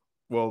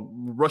 Well,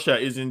 Russia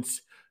isn't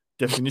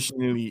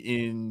definitionally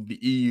in the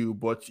EU,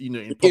 but in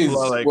It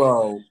popular is, like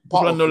well,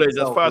 part popular of knowledge, as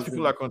itself far as is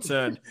people are in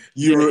concerned,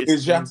 yeah,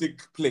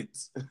 Euro-Asiatic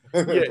plate.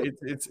 yeah,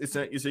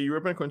 it's a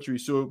European country.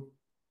 So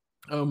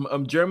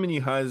Germany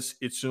has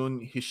its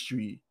own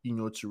history,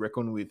 to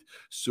reckon with.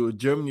 So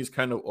Germany is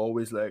kind of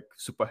always like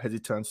super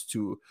hesitant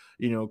to,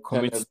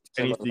 commit Tell us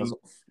anything.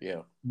 off.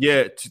 Yeah.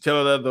 Yeah, to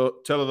tell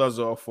others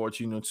off, or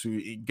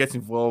to get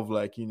involved,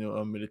 like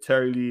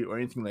militarily or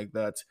anything like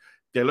that.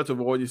 There are a lot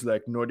of all these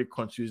like Nordic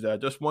countries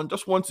that just want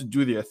to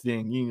do their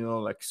thing,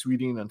 like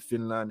Sweden and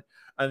Finland,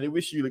 and they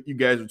wish you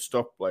guys would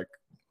stop like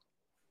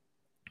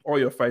all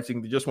you're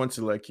fighting, they just want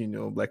to like,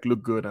 like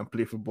look good and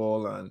play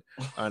football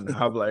and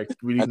have like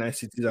really And nice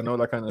cities and all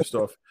that kind of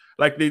stuff.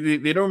 Like they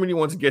don't really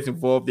want to get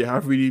involved. They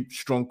have really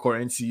strong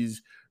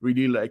currencies,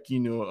 really like,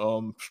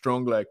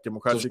 strong like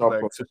democratic social like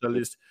processes.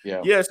 socialist.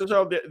 Yeah. Yeah,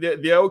 social,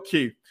 they're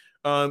okay.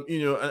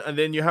 And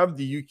then you have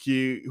the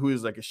UK, who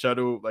is like a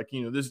shadow, like,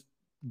 this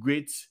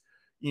great,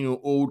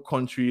 old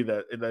country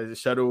that is a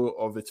shadow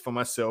of its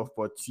former self,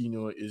 but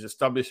is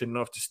established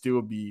enough to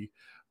still be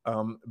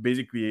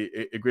basically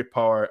a great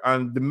power.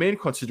 And the main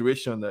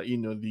consideration that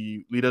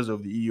the leaders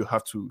of the EU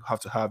have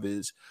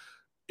is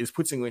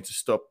Putin going to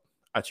stop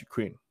at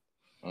Ukraine?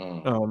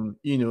 Mm.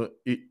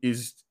 It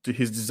is to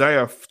his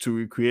desire to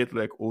recreate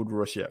like old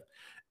Russia.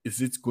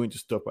 Is it going to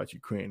stop at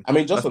Ukraine? I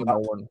mean, just That's on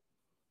number that,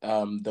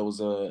 one.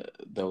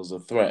 there was a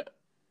threat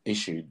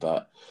issued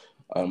that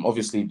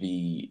obviously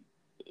the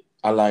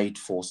allied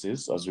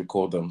forces, as we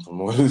call them,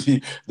 from all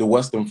the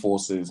Western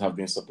forces, have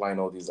been supplying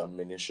all these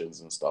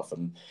ammunitions and stuff.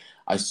 And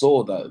I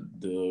saw that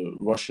the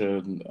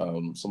Russian,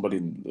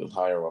 somebody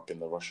higher up in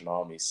the Russian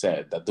army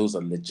said that those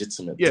are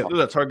legitimate Yeah, targets.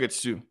 those are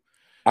targets too.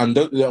 And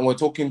we're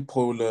talking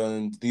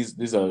Poland.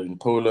 These are in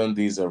Poland.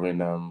 These are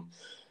in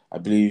I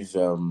believe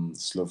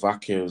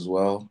Slovakia as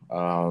well.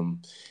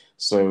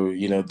 So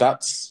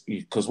that's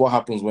because what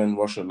happens when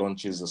Russia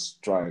launches a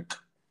strike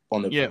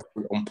Yeah.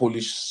 on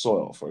Polish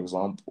soil, for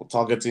example,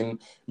 targeting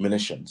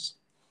munitions.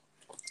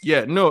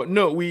 Yeah,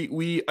 no,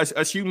 we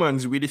as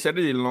humans, we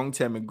decided a long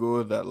time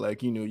ago that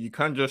like, you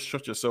can't just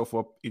shut yourself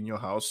up in your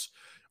house,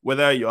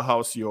 whether your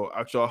house, your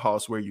actual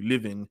house where you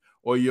live in,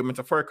 or your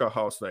metaphorical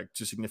house, like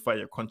to signify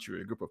your country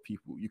or a group of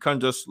people. You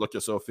can't just lock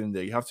yourself in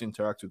there. You have to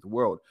interact with the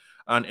world.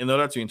 And in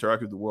order to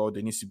interact with the world,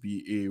 there needs to be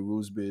a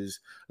rules-based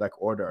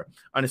like order.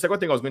 And the second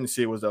thing I was going to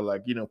say was that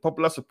like,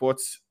 popular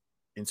support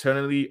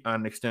internally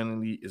and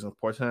externally is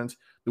important.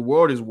 The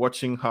world is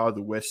watching how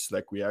the West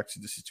like reacts to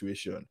the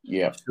situation.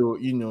 Yeah. So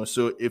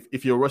so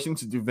if you're rushing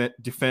to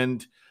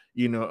defend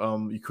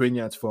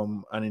Ukrainians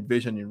from an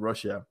invasion in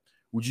Russia,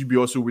 would you be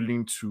also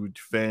willing to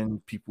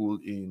defend people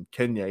in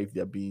Kenya if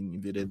they're being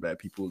invaded by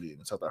people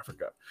in South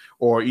Africa,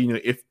 or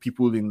if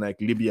people in like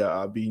Libya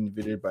are being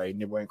invaded by a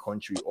neighboring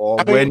country,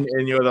 or I mean, when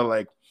any other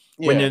like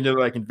when yeah. any other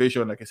like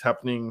invasion like is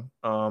happening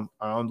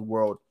around the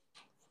world?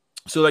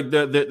 So like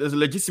there's a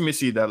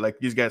legitimacy that like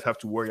these guys have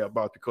to worry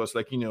about, because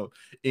like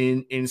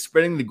in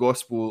spreading the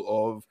gospel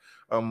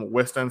of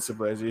Western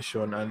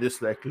civilization and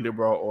this like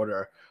liberal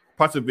order,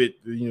 part of it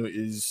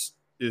is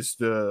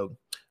the,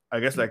 I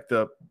guess, like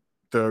the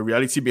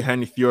reality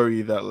behind the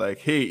theory that like,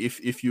 hey,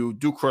 if you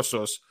do cross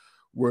us,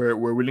 we're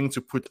willing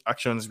to put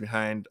actions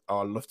behind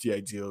our lofty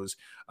ideals,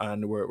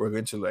 and we're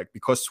going to like,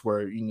 because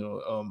we're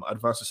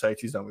advanced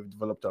societies and we've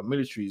developed our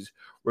militaries,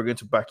 we're going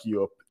to back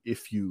you up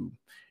if you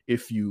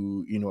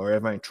are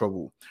ever in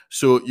trouble.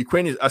 So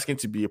Ukraine is asking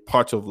to be a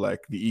part of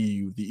like the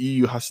EU. The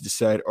EU has to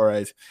decide, all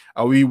right,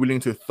 are we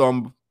willing to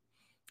thumb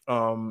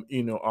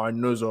our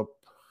nose up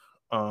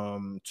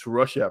to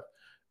Russia,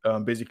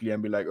 basically,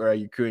 and be like, all right,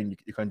 Ukraine,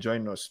 you can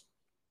join us,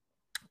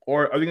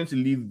 or are we going to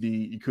leave the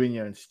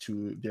Ukrainians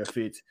to their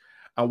fate?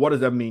 And what does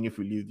that mean if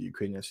we leave the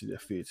Ukrainians to their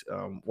fate?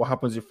 What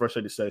happens if Russia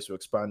decides to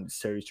expand its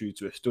territory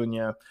to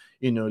Estonia,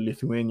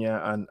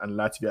 Lithuania, and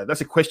Latvia?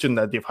 That's a question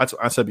that they've had to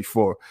answer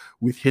before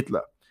with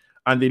Hitler,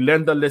 and they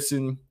learned that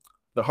lesson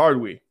the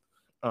hard way.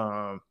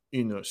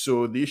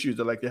 So the issue is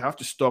that like they have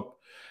to stop.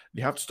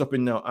 They have to stop it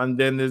now. And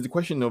then there's the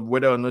question of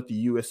whether or not the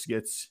US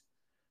gets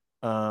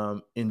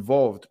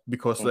involved,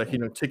 because like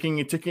Mhm.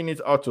 taking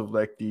it out of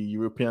like the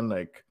European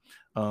like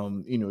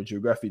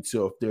geography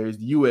itself. There is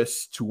the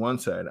US to one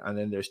side, and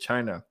then there's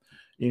China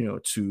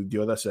to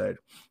the other side.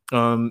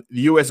 The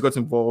US got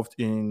involved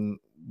in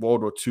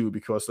World War II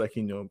because like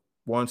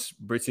once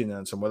Britain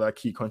and some other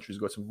key countries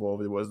got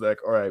involved, it was like,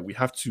 all right, we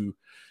have to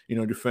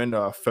defend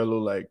our fellow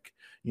like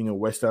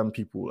Western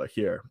people like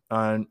here.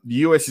 And the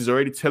US is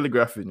already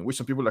telegraphing, which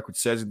some people are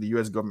criticizing the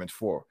US government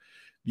for.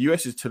 The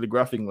US is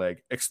telegraphing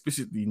like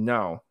explicitly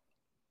now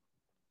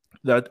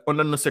that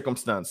under no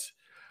circumstance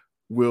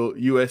will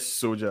US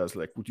soldiers,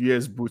 like would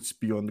US boots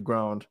be on the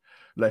ground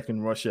like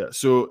in Russia.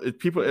 So a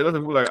lot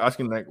of people are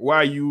asking like, why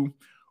are you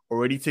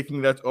already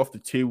taking that off the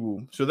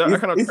table? So that I If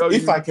cannot if tell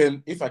if I you.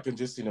 can if I can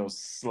just Yeah.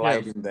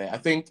 slide in there, I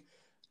think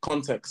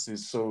context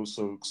is so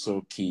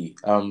key.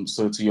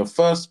 So to your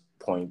first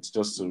point,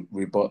 just to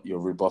rebut your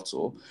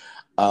rebuttal,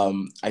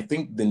 I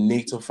think the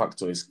NATO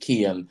factor is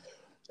key, and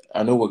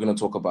I know we're going to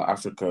talk about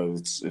Africa.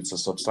 It's a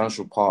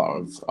substantial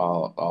part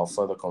of our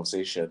further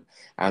conversation,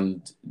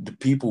 and the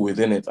people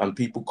within it and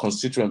people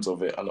constituent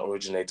of it and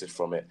originated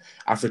from it.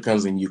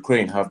 Africans in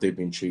Ukraine, have they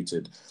been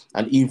treated?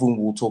 And even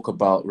we'll talk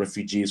about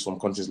refugees from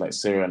countries like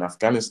Syria and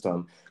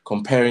Afghanistan,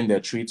 comparing their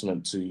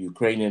treatment to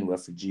Ukrainian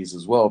refugees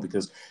as well,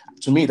 because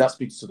to me that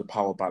speaks to the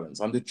power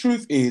balance. And the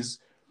truth is,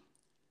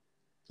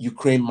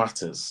 Ukraine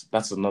matters.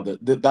 That's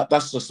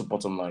just the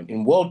bottom line.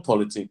 In world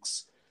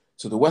politics,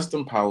 to the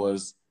Western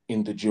powers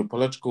in the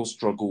geopolitical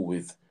struggle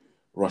with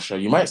Russia,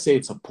 you might say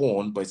it's a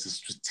pawn, but it's a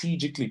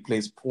strategically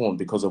placed pawn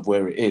because of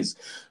where it is.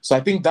 So I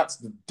think that's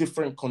the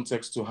different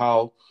context to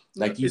how,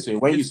 No, like you it's say,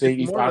 when you it's say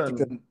it's if more than.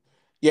 African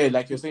Yeah,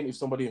 like you're saying, if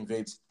somebody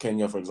invades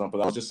Kenya, for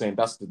example, I was just saying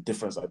that's the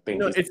difference. I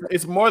think is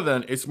It's more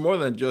than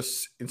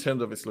just in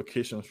terms of its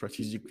location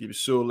strategically.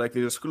 So like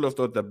there's a school of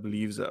thought that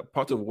believes that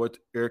part of what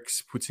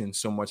irks Putin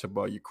so much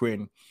about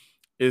Ukraine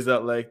is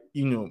that, like,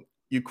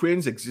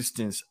 Ukraine's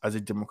existence as a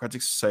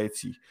democratic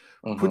society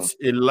Mhm. puts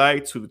a lie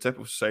to the type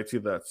of society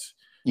that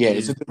Yeah,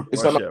 is it's an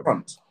Russia.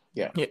 affront.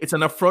 Yeah. Yeah, it's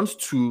an affront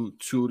to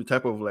the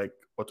type of like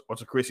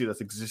autocracy that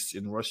exists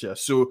in Russia.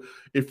 So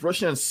if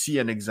Russians see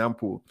an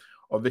example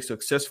of a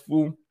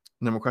successful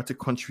democratic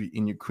country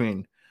in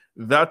Ukraine,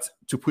 that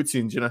to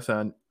Putin,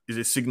 Jonathan, is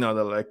a signal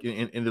that, like,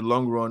 in the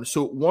long run,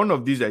 so one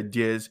of these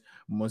ideas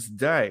must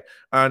die.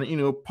 And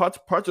part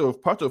of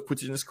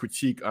Putin's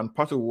critique, and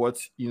part of what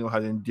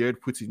has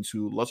endeared Putin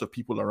to lots of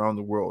people around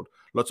the world,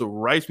 lots of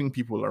right-wing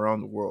people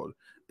around the world,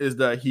 is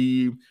that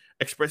he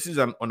expresses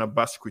an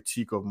unabashed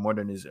critique of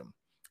modernism,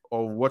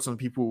 of what some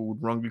people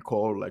would wrongly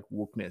call like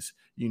wokeness,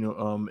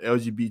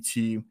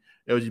 LGBT.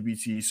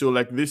 So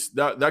like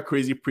that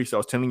crazy priest I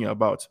was telling you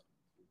about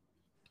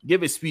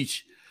gave a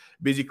speech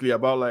basically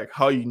about like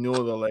how that,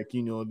 like,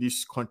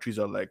 these countries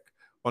are like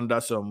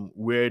under some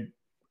weird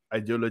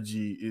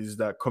ideology, is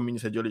that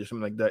communist ideology or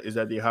something like that, is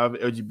that they have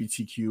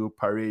LGBTQ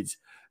parades.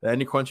 That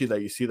any country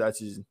that you see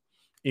that is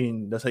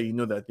in, that's how you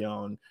know that they're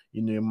on, a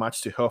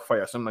march to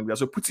hellfire, something like that.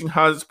 So Putin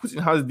has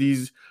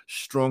these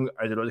strong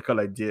ideological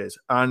ideas.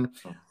 And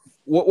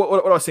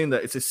what I was saying,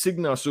 that it's a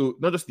signal. So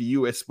not just the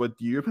US, but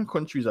the European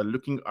countries are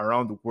looking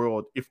around the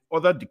world. If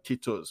other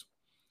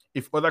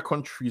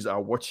countries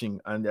are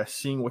watching and they're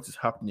seeing what is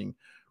happening,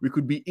 we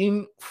could be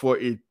in for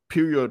a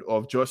period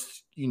of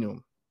just,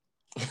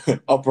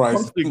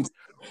 Uprising. conflict,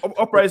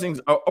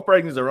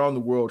 uprisings around the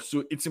world.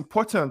 So it's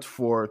important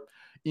for,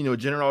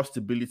 general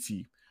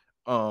stability.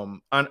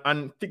 And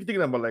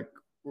thinking about, like,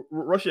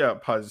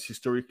 Russia has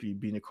historically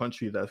been a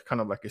country that's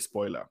kind of like a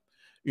spoiler.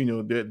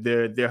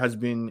 There has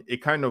been a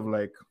kind of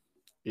like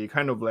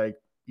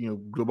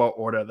global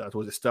order that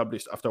was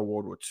established after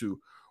World War II,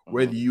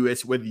 where Mhm.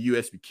 the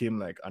US became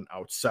like an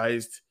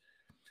outsized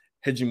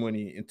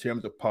hegemony in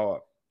terms of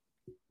power.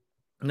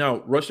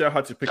 Now Russia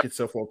had to pick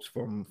itself up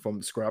from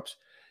the scraps.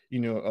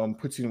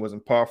 Putin was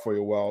in power for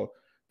a while.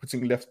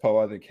 Putin left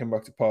power, then came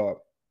back to power.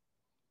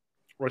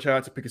 Russia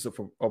had to pick itself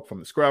up from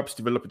the scraps,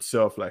 develop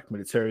itself like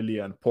militarily,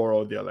 and pour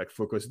all their like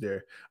focus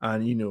there.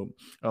 And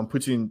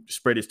Putin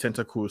spread his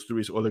tentacles through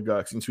his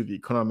oligarchs into the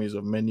economies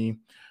of many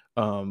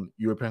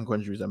European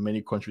countries and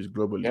many countries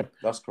globally. Yep,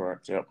 that's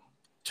correct. Yep.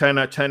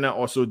 China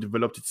also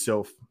developed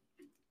itself.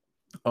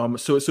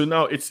 So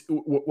now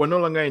we're no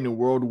longer in a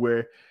world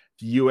where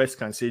the US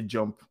can say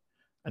jump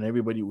and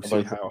everybody will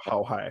say But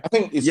how high. I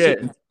think it's Yeah,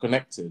 so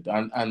connected,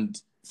 and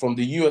from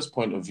the US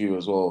point of view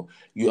as well,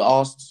 you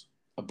asked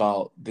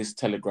about this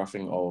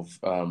telegraphing of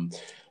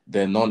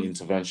their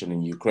non-intervention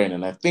in Ukraine,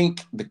 and I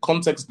think the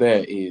context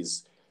there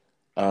is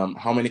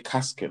how many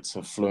caskets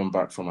have flown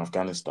back from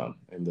Afghanistan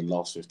in the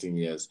last 15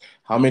 years?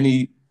 How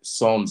many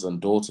sons and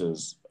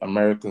daughters,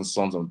 American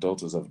sons and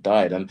daughters, have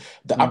died? And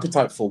the mm,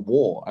 appetite for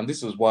war. And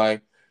this is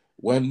why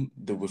when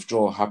the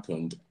withdrawal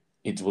happened,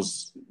 it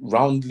was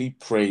roundly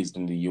praised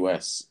in the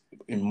US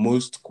in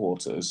most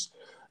quarters.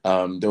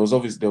 There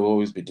will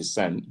always be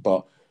dissent,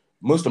 but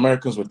most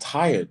Americans were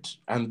tired.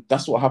 And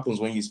that's what happens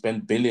when you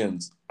spend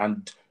billions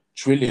and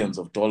trillions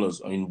of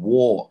dollars in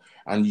war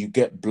and you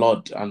get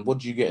blood. And what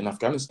do you get in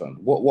Afghanistan?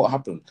 What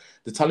happened?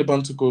 The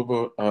Taliban took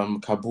over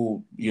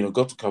Kabul.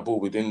 Got to Kabul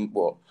within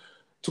what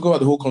took over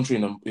the whole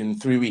country in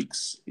 3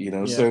 weeks.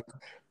 yeah. So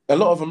a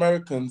lot of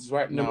Americans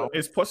right No, but now.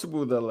 it's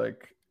possible that,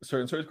 like,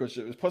 sorry to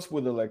question. It's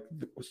possible that, like,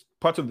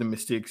 part of the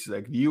mistakes,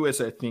 like the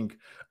US, I think,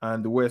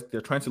 and the West,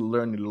 they're trying to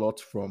learn a lot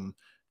from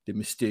the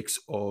mistakes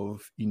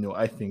of,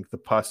 I think, the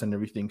past and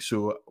everything.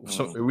 So,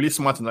 Mm, a really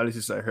smart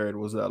analysis I heard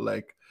was that,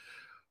 like,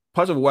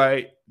 part of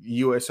why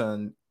US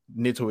and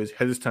NATO is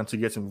hesitant to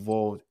get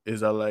involved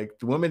is that, like,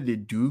 the moment they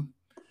do,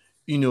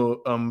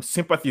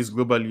 sympathies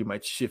globally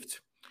might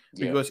shift,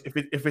 yeah, because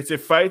if it's a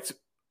fight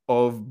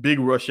of big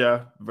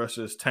Russia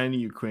versus tiny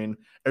Ukraine,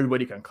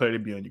 everybody can clearly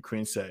be on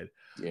Ukraine's side.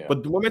 yeah.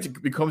 But the moment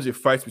it becomes a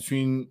fight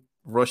between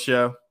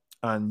Russia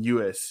and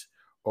US,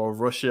 or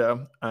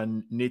Russia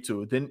and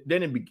NATO, then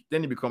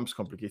it becomes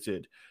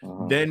complicated.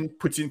 Mhm, Then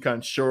Putin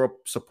can shore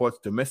up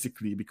support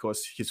domestically,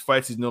 because his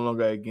fight is no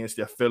longer against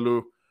their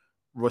fellow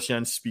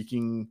Russian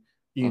speaking,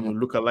 mhm.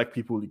 look-alike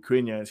people,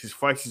 Ukrainians. His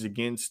fight is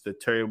against the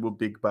terrible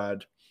big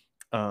bad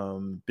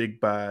Well,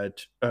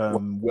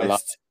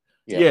 West.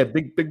 yeah, Yeah,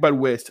 big bad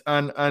West.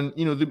 And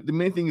the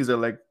main thing is that,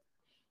 like,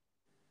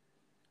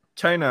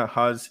 China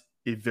has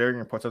a very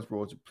important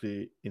role to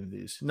play in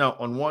this. Now,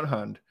 on one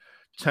hand,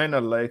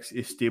 China likes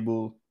a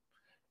stable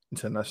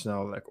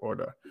international like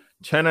order.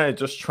 China is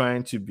just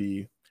trying to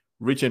be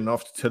rich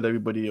enough to tell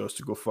everybody else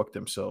to go fuck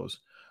themselves,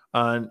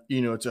 and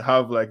to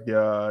have like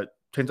their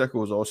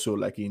tentacles also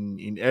like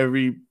in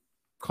every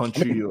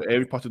country or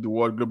every part of the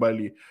world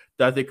globally,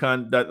 that they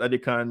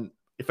can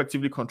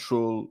effectively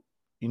control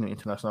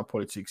international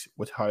politics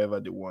with however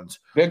they want.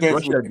 they're going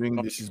through. Russia doing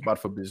this is bad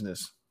for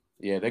business.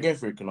 Yeah, they're going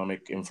for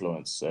economic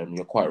influence.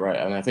 You're quite right,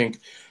 and I think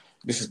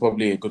This is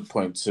probably a good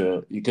point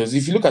to because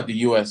if you look at the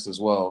US as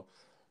well,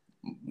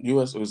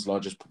 US owes the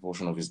largest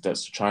proportion of its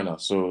debts to China.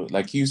 So,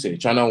 like you say,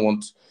 China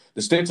wants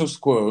the status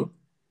quo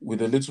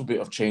with a little bit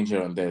of change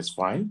here and there is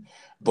fine.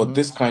 But Hmm.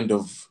 this kind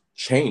of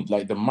change,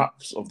 like the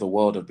maps of the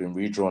world have been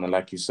redrawn, and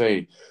like you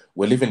say,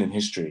 we're living in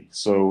history.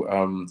 So,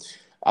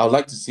 I would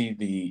like to see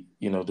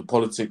the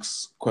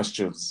politics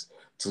questions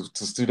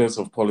to students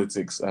of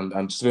politics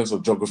and students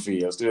of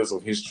geography and students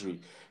of history.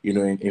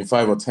 In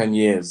 5 or 10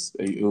 years,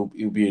 it'll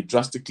be a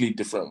drastically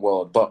different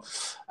world. But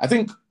I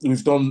think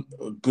we've done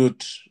a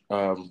good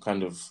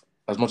kind of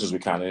as much as we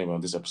can anyway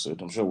on this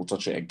episode. I'm sure we'll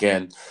touch it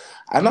again.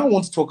 And I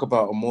want to talk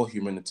about a more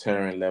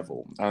humanitarian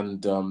level.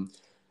 And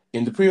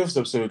in the previous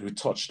episode, we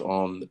touched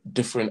on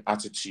different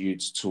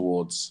attitudes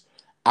towards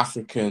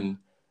African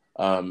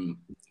um,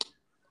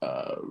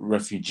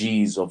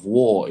 refugees of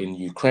war in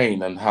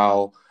Ukraine and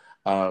how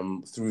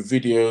through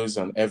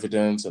videos and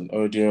evidence and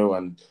audio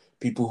and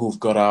people who've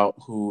got out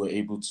who were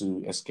able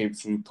to escape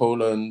through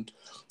Poland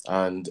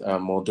and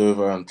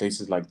Moldova and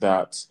places like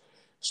that,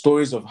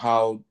 stories of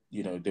how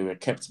they were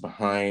kept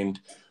behind.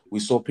 We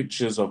saw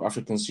pictures of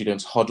African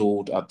students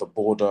huddled at the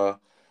border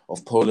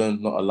of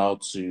Poland, not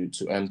allowed to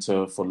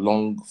enter for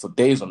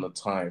days on a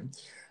time.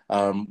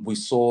 We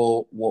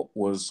saw what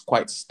was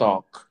quite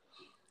stark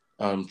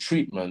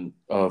treatment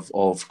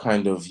of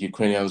kind of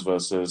Ukrainians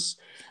versus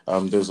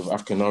those of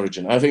African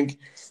origin. I think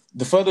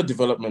the further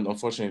development,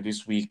 unfortunately,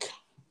 this week,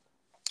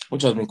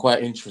 which has been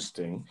quite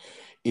interesting,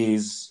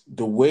 is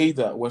the way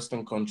that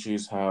Western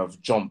countries have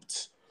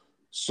jumped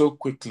so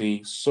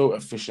quickly, so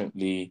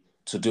efficiently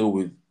to deal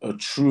with a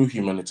true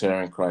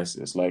humanitarian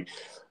crisis. Like,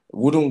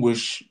 wouldn't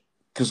wish,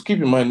 because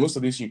keep in mind, most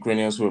of these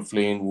Ukrainians who are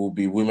fleeing will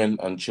be women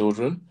and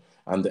children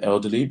and the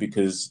elderly,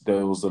 because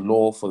there was a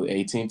law for the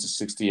 18 to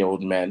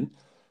 60-year-old men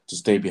to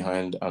stay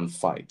behind and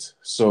fight.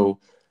 So,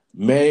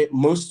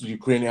 most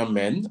Ukrainian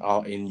men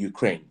are in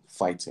Ukraine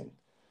fighting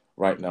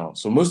right now.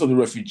 So most of the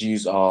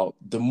refugees are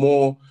the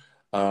more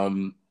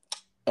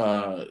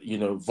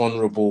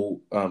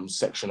vulnerable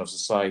section of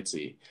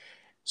society.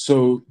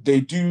 So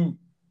they do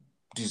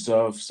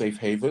deserve safe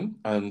haven,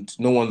 and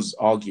no one's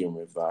arguing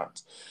with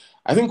that.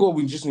 I think what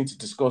we just need to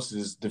discuss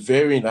is the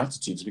varying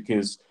attitudes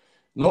because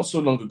not so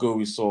long ago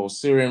we saw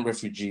Syrian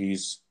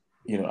refugees,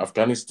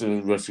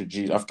 Afghanistan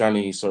refugees,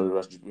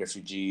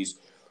 refugees,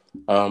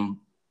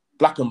 um,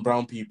 black and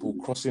brown people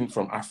crossing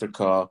from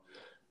Africa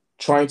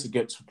trying to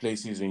get to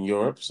places in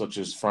Europe, such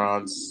as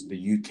France, the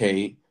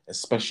UK,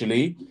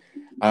 especially.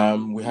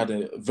 We had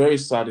a very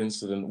sad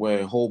incident where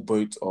a whole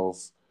boat of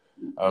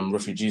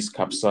refugees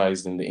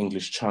capsized in the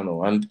English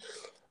Channel. And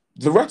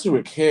the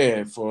rhetoric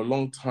here for a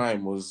long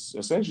time was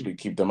essentially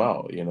keep them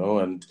out,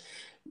 and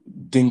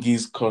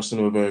dinghies crossing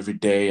over every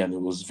day, and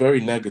it was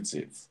very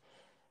negative.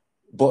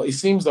 But it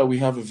seems that we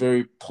have a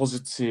very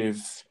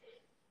positive,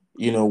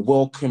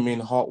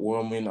 welcoming,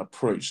 heartwarming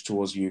approach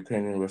towards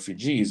Ukrainian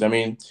refugees. I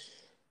mean,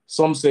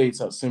 some say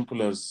it's as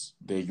simple as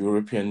their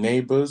European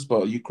neighbors,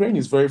 but Ukraine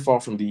is very far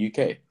from the UK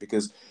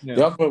because Yeah.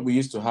 the argument we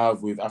used to have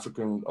with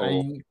African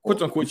And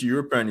quote or unquote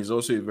European is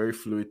also a very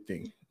fluid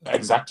thing.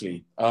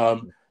 exactly.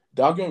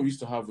 The argument we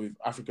used to have with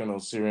African or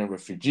Syrian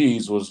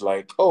refugees was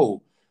like,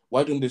 oh,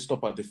 why don't they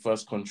stop at the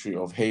first country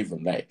of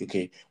haven? Like,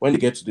 okay, when they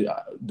get to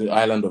the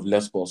island of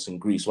Lesbos in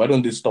Greece, why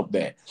don't they stop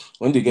there?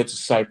 When they get to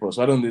Cyprus,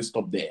 why don't they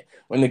stop there?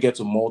 When they get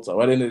to Malta,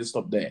 why don't they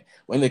stop there?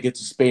 When they get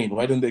to Spain,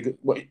 why don't they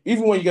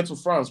even when you get to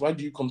France, why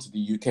do you come to the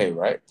UK,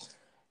 right?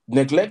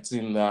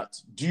 Neglecting that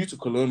due to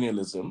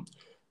colonialism,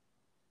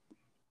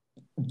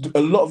 a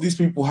lot of these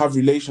people have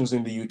relations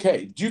in the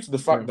UK due to the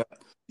Yeah. fact that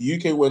the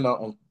UK went out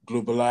and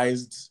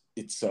globalized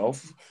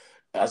itself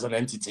as an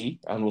entity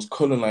and was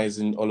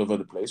colonizing all over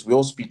the place. We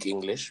all speak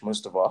English,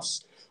 most of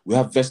us. We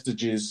have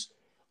vestiges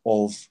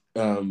of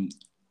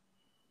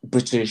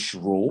British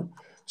rule.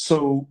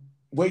 So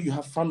where you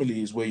have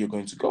family is where you're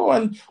going to go.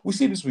 And we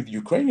see this with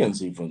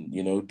Ukrainians even.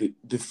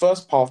 The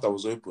first path that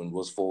was opened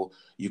was for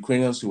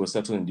Ukrainians who were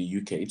settled in the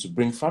UK to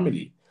bring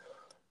family.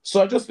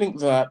 So I just think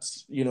that,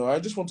 I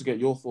just want to get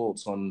your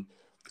thoughts on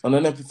an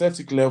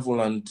empathetic level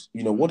and,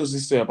 what does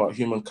this say about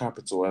human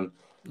capital and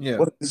Yeah.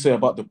 what does this say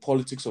about the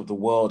politics of the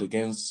world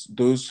against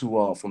those who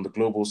are from the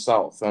global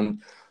south? And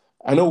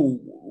I know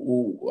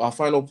our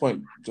final point,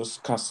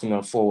 just casting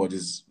that forward,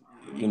 is,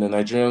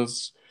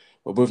 Nigerians,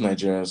 we're both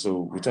Nigerians, so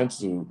we tend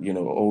to,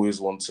 always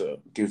want to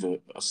give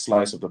a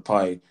slice of the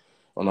pie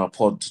on our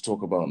pod to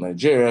talk about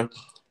Nigeria.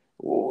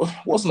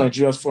 What's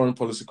Nigeria's foreign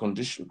policy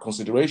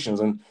considerations,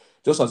 and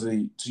just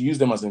to use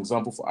them as an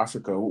example for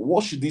Africa,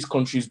 what should these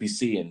countries be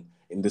seeing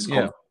in this Yeah.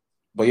 conflict?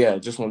 But yeah, I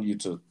just want you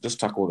to just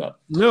tackle that.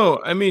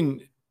 No, I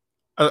mean,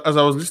 as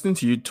I was listening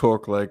to you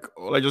talk, like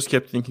all I just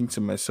kept thinking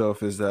to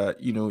myself is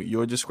that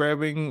you're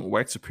describing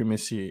white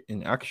supremacy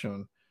in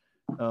action,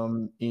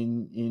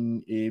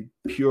 in a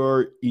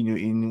pure,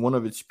 in one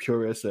of its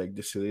purest like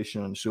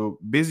distillation. So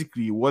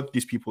basically, what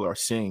these people are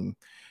saying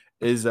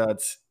is that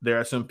there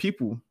are some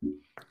people,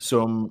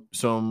 some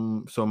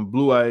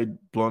blue-eyed,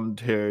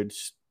 blonde-haired,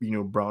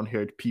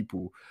 brown-haired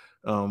people,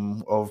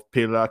 of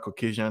paler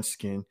Caucasian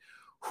skin,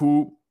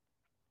 who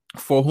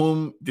for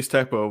whom this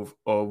type of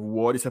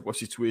war, this type of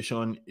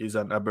situation is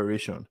an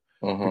aberration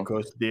Uh-huh.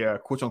 because they are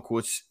quote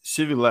unquote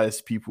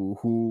civilized people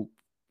who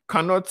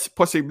cannot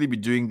possibly be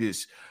doing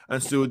this.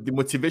 And so the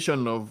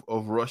motivation of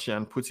Russia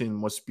and Putin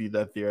must be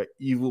that they are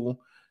evil,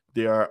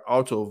 they are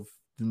out of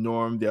the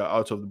norm, they are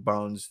out of the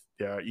bounds,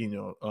 they are,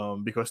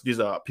 because these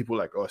are people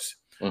like us.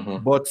 Uh-huh.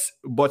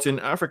 But in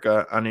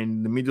Africa and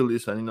in the Middle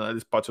East and in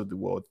other parts of the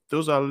world,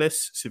 those are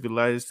less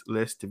civilized,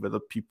 less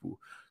developed people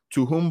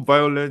to whom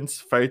violence,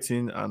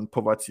 fighting, and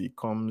poverty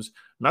comes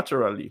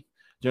naturally.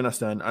 Do you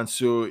understand? And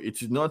so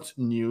it is not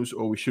news,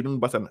 or we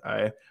shouldn't bat an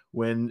eye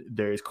when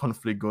there is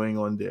conflict going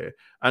on there.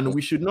 And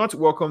we should not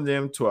welcome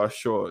them to our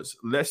shores,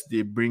 lest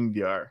they bring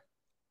their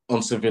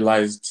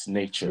Uncivilized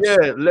natures.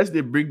 yeah, lest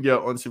they bring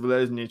their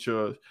uncivilized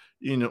nature,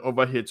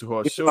 over here to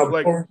us. It's So an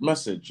like abhorrent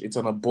message. It's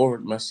an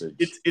abhorrent message.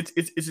 it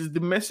is the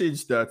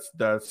message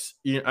that's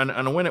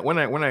and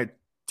when I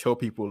tell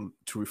people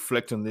to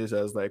reflect on this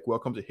as like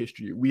welcome to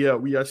history, we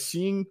are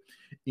seeing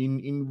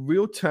in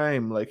real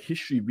time like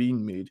history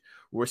being made.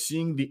 We're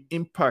seeing the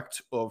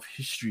impact of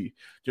history,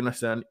 do you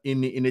understand,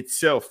 in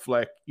itself,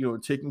 like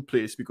taking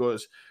place,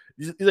 because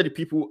these are the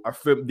people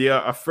they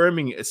are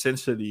affirming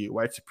essentially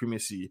white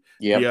supremacy.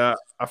 They Yep. are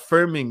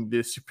affirming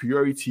the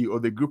superiority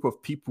of the group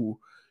of people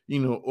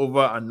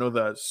over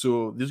another.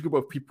 So this group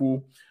of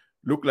people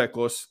look like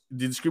us.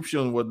 The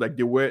description was like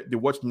they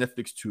watch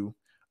Netflix too,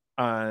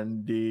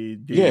 and they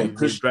Yeah, they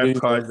they drive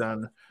cars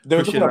and they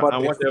were talking Christian about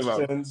and the whatever.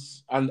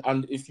 Christians,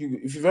 and if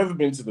you've ever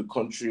been to the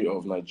country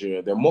of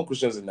Nigeria, there are more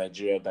Christians in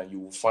Nigeria than you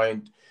will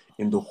find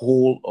in the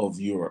whole of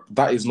Europe.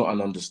 That is not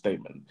an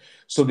understatement.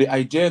 So the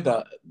idea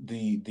that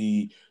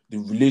the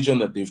religion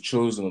that they've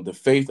chosen, or the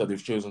faith that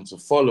they've chosen to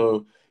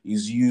follow,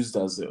 is used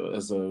as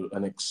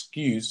an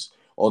excuse,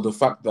 or the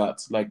fact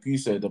that, like you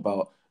said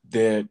about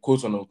their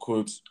quote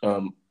unquote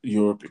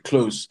Europe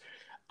close.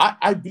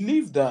 I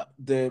believe that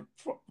the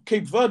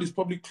Cape Verde is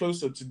probably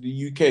closer to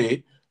the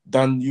UK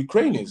than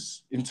Ukraine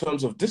is in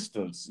terms of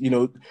distance.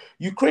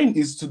 Ukraine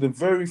is to the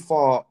very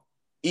far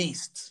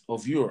east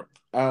of Europe.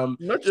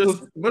 Not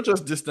So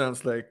just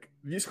distance. Like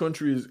these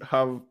countries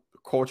have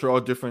cultural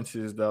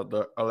differences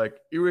that are like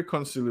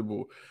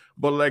irreconcilable.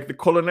 But like the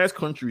colonized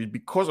countries,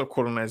 because of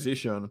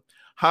colonization,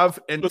 have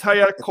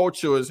entire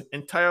cultures,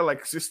 entire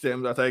like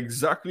systems that are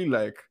exactly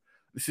like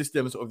the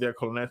systems of their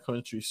colonized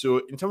countries.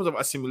 So in terms of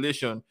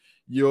assimilation,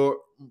 you're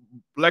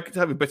likely to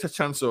have a better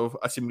chance of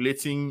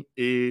assimilating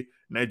a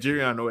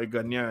Nigerian or a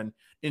Ghanaian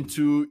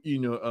into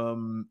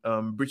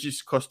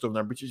British customs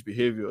and British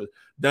behaviors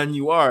than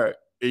you are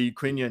a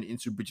Ukrainian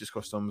into British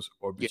customs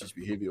or yeah, British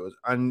behaviors.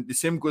 And the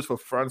same goes for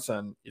France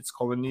and its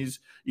colonies,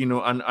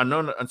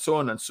 and so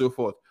on and so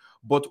forth.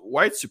 But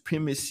white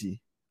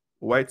supremacy,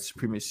 white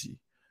supremacy.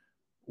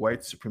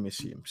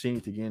 I'm saying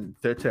it again,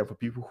 third time for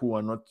people who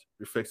are not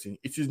reflecting.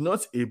 It is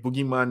not a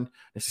boogeyman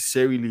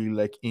necessarily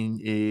like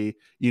in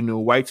a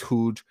white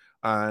hood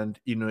and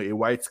a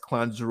white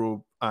clan's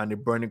robe and a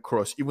burning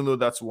cross, even though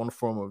that's one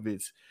form of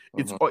it.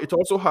 uh-huh. It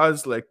also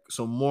has like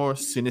some more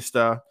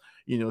sinister,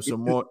 It's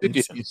some more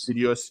insidious.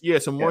 insidious, yeah,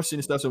 some Yeah, more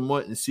sinister, some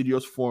more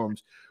insidious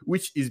forms,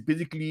 which is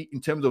basically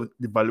in terms of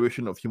the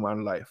valuation of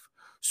human life.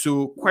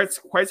 So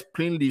quite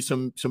plainly,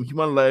 some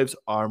human lives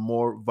are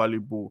more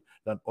valuable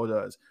than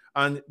others,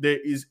 and there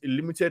is a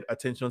limited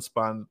attention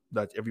span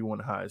that everyone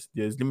has.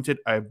 There's limited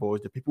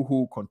eyeballs. The people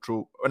who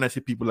control, when I say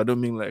people, I don't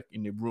mean like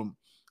in a room,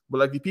 but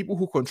like the people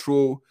who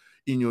control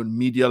in your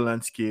media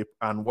landscape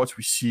and what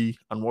we see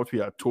and what we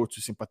are told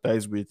to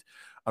sympathize with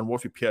and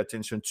what we pay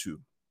attention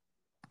to.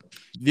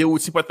 They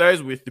would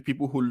sympathize with the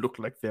people who look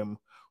like them,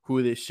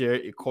 who they share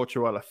a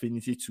cultural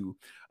affinity to,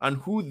 and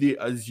who they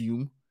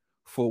assume,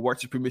 for white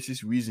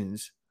supremacist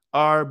reasons,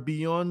 are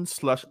beyond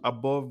slash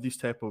above this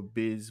type of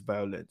base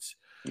violence.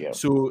 yeah.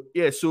 So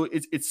yeah, so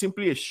it's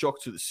simply a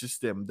shock to the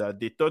system that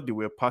they thought they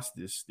were past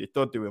this, they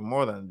thought they were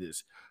more than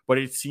this, but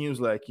it seems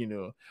like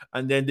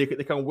and then they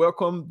can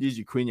welcome these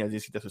Ukrainians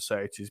into their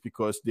societies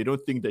because they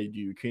don't think that the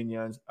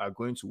Ukrainians are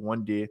going to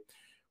one day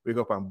wake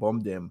up and bomb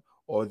them,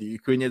 or the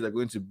Ukrainians are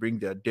going to bring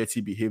their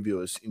dirty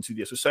behaviors into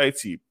their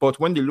society. But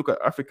when they look at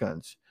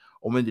Africans,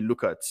 or when they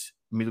look at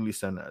Middle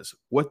Easterners,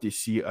 what they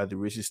see are the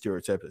racist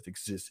stereotypes that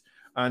exist.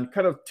 And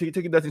kind of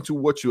taking that into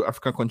what your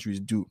African countries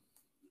do.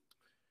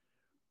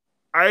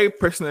 I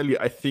personally,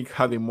 I think,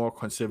 have a more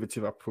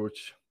conservative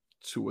approach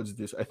towards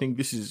this. I think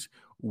this is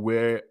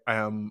where I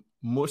am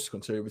most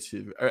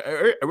conservative.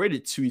 I read a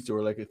tweet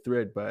or like a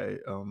thread by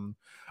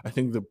I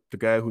think the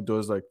guy who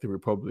does like the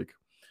Republic,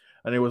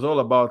 and it was all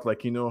about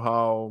like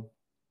how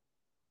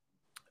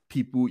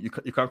people you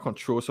can't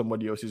control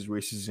somebody else's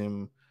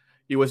racism.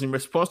 It was in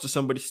response to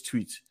somebody's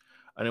tweet,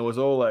 and it was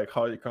all like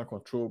how you can't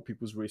control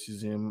people's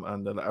racism,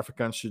 and that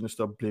Africans should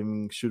stop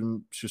blaming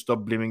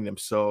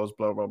themselves.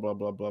 Blah blah blah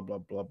blah blah blah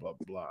blah blah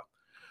blah.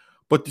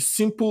 But the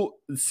simple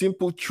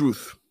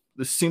truth,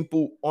 the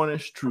simple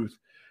honest truth,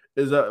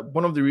 is that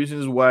one of the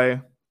reasons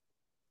why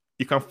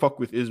you can't fuck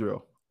with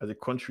Israel as a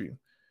country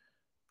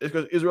it's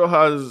because Israel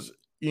has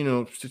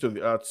state of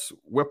the art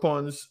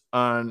weapons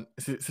and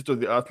state of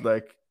the art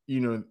like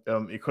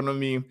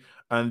economy,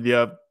 and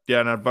they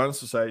they're an advanced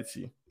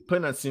society.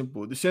 Plain and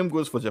simple. The same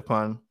goes for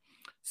Japan.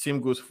 Same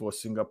goes for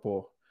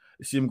Singapore.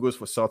 The same goes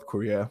for South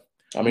Korea.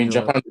 I You mean, know,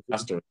 Japan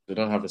disaster. They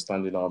don't have a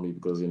standing army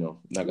because no,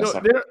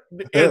 Nagasaki. they don't,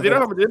 yeah, they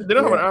don't have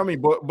Yeah, an army,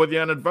 but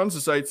they're an advanced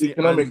society, and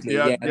economically,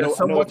 yeah, I know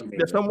what you they're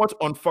mean. somewhat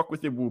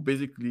unfuckable,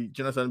 basically,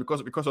 Jonathan,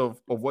 because of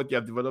what they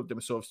have developed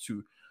themselves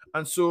to,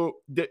 and so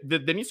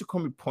there needs to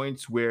come a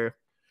point where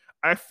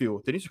I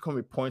feel there needs to come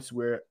a point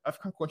where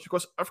African countries,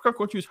 because African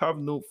countries have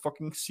no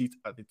fucking seat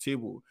at the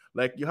table.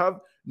 Like you have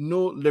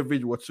no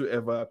leverage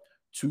whatsoever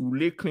to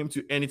lay claim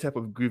to any type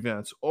of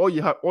grievance. All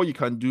you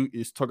can do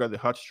is tug at the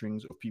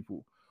heartstrings of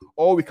people.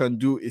 All we can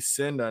do is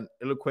send an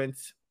eloquent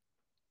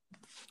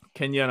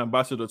Kenyan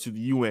ambassador to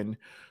the UN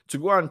to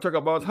go and talk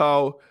about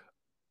how,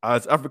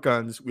 as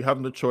Africans, we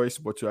have no choice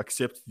but to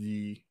accept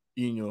the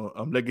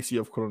legacy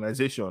of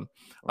colonization,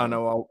 and Mm.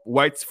 our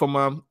white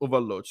former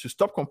overlords should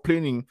stop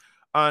complaining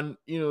and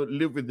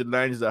live with the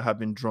lines that have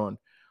been drawn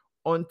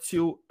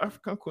until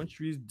African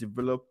countries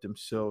develop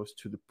themselves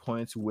to the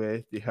point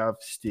where they have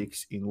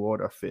stakes in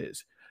world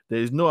affairs. There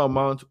is no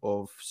amount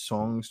of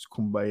songs,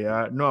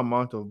 kumbaya, no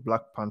amount of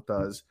Black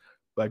Panthers,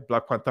 like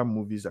Black Panther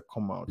movies that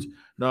come out,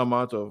 no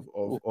amount of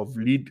Bruh.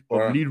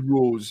 lead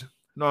roles,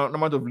 no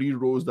amount of lead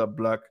roles that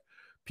Black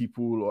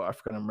people or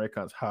African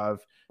Americans have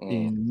Mm.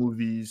 in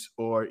movies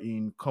or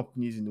in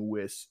companies in the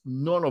West.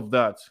 None of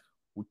that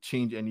would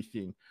change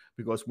anything,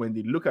 because when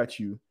they look at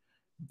you,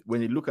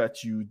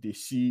 they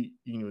see,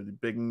 the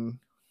begging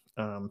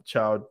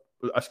child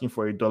asking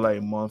for $1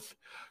 a month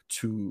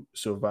to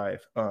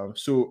survive.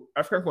 So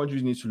African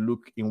countries need to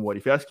look inward.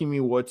 If you're asking me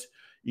what,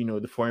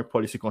 the foreign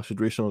policy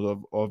considerations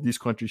of these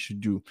countries should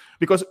do,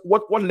 because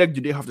what leg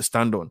do they have to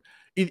stand on?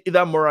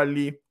 Either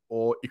morally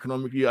or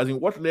economically, as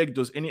in what leg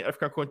does any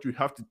African country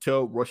have to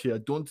tell Russia,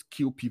 don't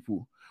kill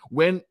people,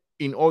 when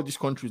in all these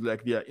countries,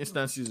 like, there are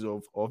instances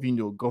of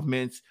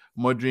government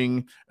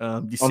murdering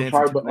On dissent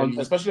tribal, internally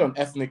especially on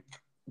ethnic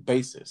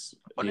basis.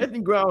 on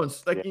ethnic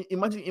grounds. Like, Yeah.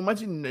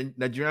 imagine the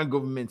Nigerian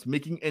government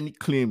making any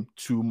claim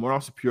to moral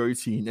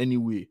superiority in any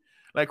way.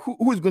 Like,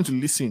 who is going to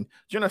listen? Do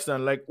you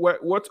understand? Like,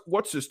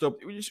 what's to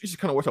stop? This is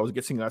kind of what I was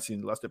getting at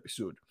in the last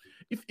episode.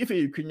 If a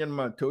Ukrainian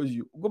man tells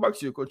you, go back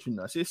to your country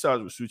now, say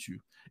SARS will shoot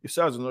you. If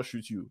SARS will not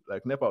shoot you,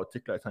 like, NEPA will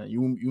take that time.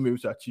 You may be able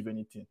to achieve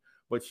anything.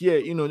 But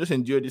here, just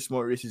endure this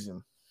small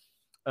racism.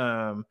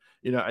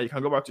 You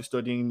can go back to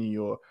studying in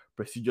your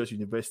prestigious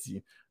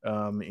university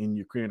in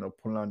Ukraine or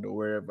Poland or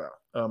wherever.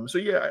 So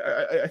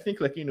yeah, I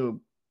think, like,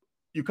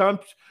 you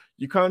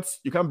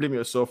can't blame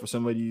yourself for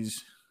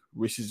somebody's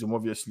racism,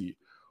 obviously,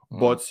 Mm.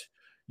 but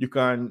you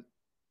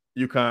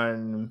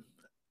can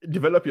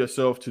develop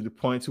yourself to the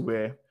point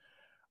where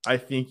I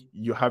think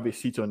you have a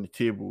seat on the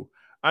table,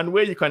 and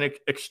where you can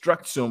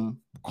extract some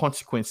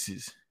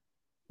consequences,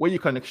 where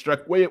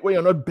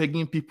you're not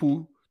begging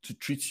people to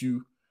treat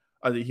you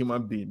as a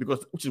human being,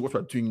 because which is what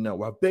we're doing now.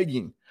 We're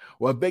begging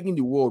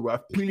the world, we're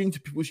appealing to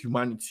people's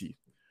humanity.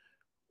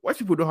 White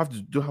people don't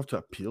have to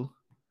appeal.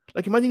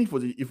 Like, imagine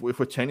if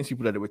for Chinese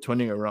people that they were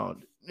turning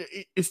around.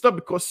 It's not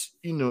because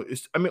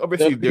it's. I mean, There'll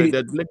obviously be,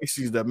 there are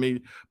legacies that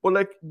made, but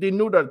like they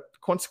know that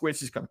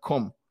consequences can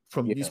come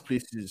from these yeah,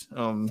 places.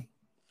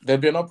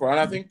 there'll be an uproar, and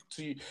I think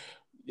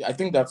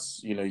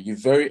that's you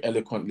very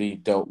eloquently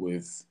dealt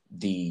with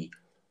the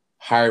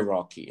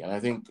hierarchy, and I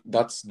think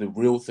that's the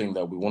real thing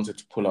that we wanted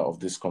to pull out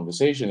of this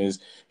conversation is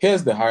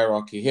here's the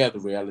hierarchy, here are the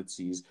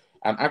realities,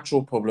 and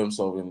actual problem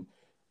solving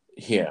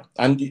here.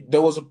 And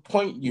there was a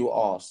point you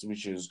asked,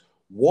 which is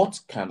what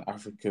can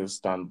Africa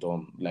stand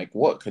on? Like,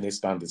 what can it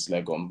stand its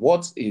leg on?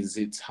 What is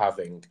it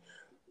having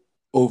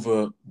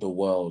over the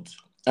world?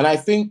 And I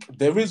think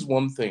there is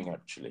one thing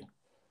actually,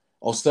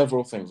 or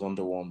several things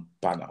under one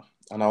banner,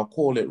 and I'll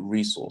call it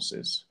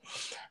resources.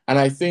 And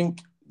I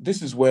think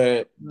this is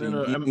where No, the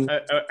no, new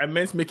I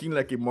meant making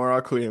like a moral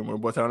claim,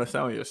 but I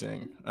understand what you're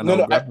saying, and no, I'll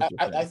no, grab what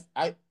you're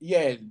saying.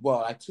 yeah.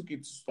 Well, I took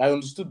it. I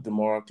understood the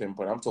moral claim,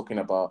 but I'm talking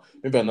about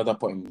maybe another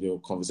point in your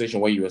conversation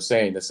where you were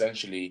saying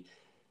essentially,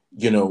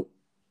 you know,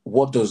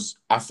 what does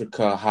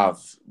Africa have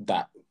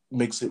that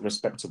makes it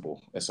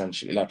respectable?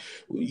 Essentially, like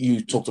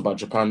you talked about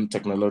Japan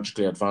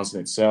technologically advancing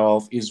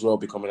itself, Israel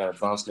becoming an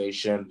advanced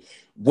nation. I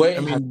Where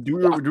has mean, do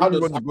we how really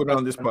does want to go Africa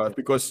down this stand path? in?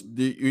 Because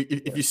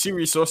if Yeah, you see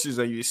resources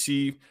and you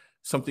see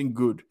something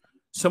good,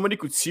 somebody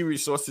could see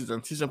resources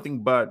and see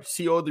something bad.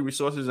 See all the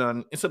resources,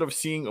 and instead of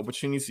seeing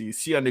opportunities,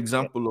 see an yeah.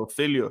 example of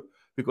failure,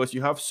 because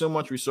you have so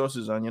much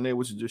resources and you're not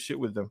able to do shit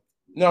with them.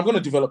 No, I'm going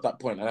to develop that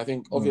point, and I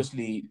think Mm.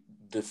 obviously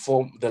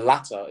the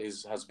latter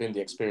has been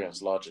the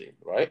experience largely,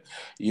 right?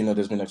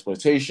 There's been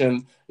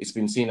exploitation. It's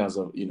been seen as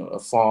a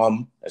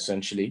farm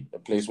essentially, a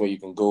place where you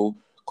can go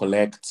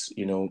collect,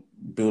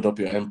 build up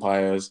your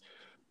empires,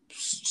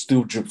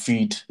 still drip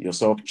feed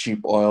yourself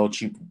cheap oil,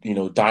 cheap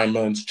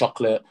diamonds,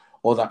 chocolate,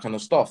 all that kind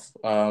of stuff.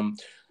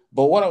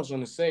 But what I was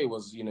going to say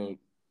was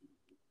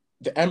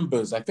the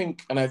embers. I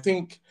think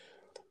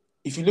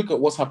if you look at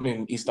what's happening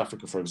in East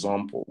Africa, for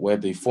example, where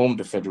they formed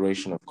a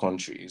federation of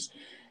countries,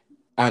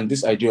 and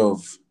this idea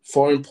of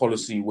foreign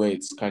policy where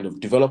it's kind of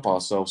develop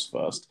ourselves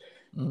first,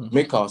 Mm.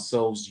 make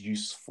ourselves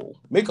useful,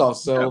 make Yeah.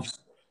 ourselves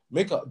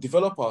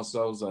develop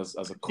ourselves as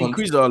a country,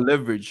 Increase our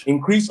leverage.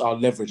 increase our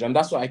leverage. And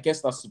that's what I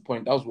guess that's the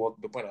point. That was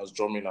what the point I was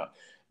drumming at.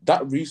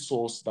 That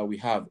resource that we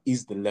have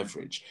is the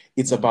leverage.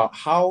 It's about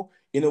how,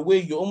 in a way,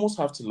 you almost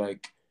have to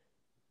like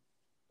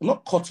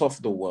not cut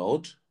off the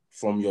world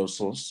from your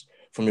source,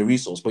 from your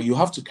resource, but you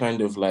have to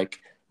kind of like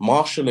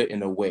marshal it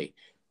in a way,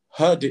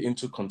 herd it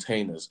into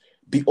containers,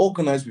 be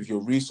organized with your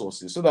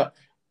resources so that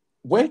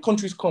when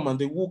countries come, and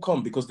they will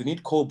come because they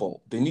need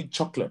cobalt, they need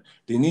chocolate,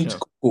 they need Yeah.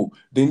 cocoa,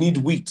 they need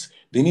wheat,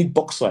 they need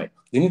bauxite,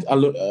 they need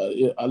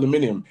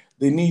aluminium,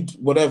 they need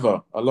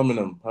whatever,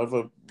 aluminum,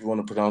 however you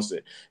want to pronounce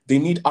it. They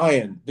need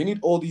iron, they need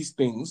all these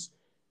things.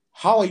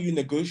 How are you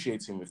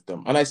negotiating with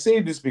them? And I say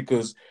this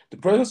because the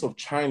presence of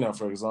China,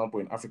 for example,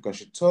 in Africa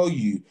should tell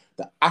you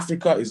that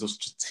Africa is of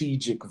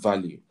strategic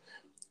value.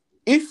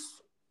 If,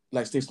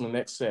 like Statesman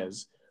X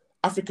says,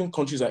 African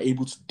countries are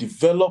able to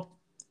develop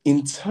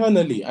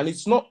internally, and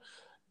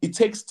it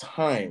takes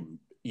time,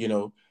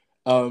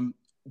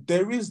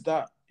 there is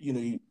that,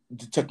 the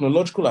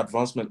technological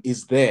advancement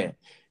is there.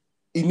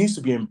 It needs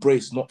to be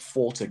embraced, not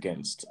fought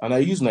against. And I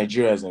use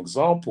Nigeria as an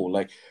example.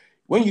 Like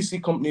when you see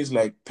companies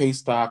like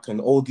Paystack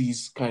and all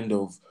these kind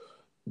of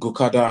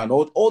Gokada and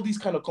all these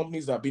kind of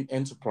companies that have been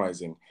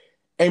enterprising,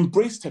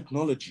 embrace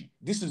technology.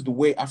 This is the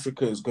way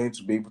Africa is going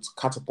to be able to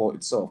catapult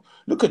itself.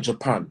 Look at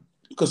Japan.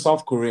 Look at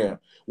South Korea,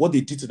 what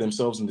they did to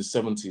themselves in the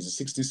 70s,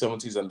 the 60s,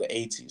 70s, and the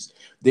 80s.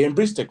 They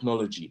embraced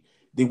technology.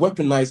 They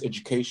weaponized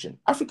education.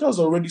 Africa is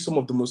already some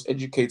of the most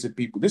educated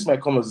people. This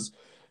might come as,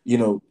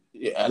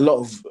 a lot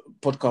of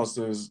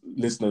podcasters,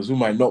 listeners who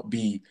might not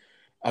be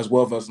as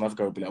well versed in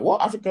Africa will be like,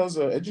 well, Africans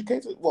are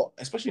educated. Well,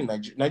 especially in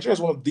Nigeria. Nigeria is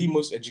one of the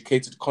most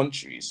educated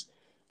countries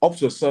up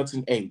to a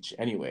certain age,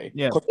 anyway.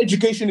 Yeah. Because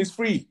education is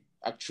free,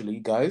 actually,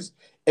 guys.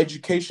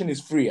 Education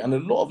is free. And a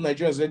lot of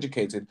Nigerians are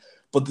educated,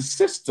 but the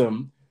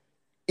system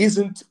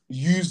isn't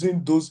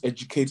using those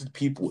educated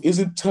people,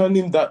 isn't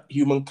turning that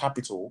human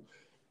capital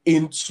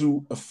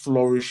into a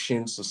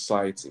flourishing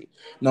society.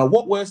 Now,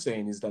 what we're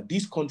saying is that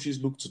these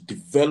countries look to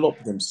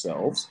develop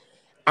themselves.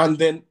 And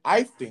then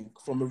I think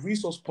from a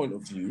resource point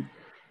of view,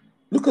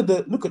 look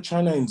at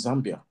China in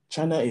Zambia,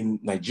 China in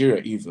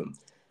Nigeria even.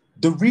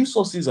 The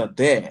resources are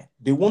there.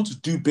 They want to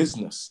do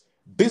business.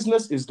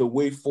 Business is the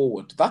way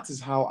forward. That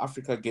is how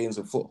Africa gains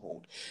a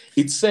foothold.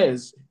 It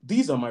says,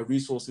 these are my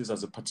resources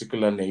as a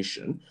particular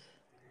nation.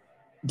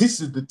 This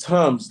is the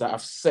terms that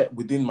I've set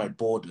within my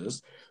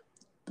borders.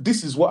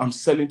 This is what I'm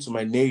selling to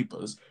my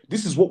neighbors.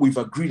 This is what we've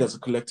agreed as a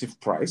collective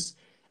price.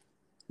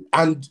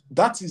 And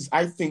that is,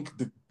 I think,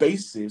 the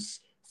basis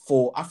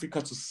for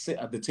Africa to sit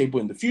at the table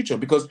in the future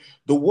because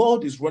the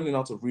world is running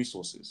out of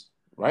resources,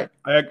 right?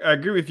 I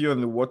agree with you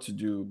on the what to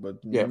do, but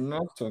Yeah.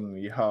 not on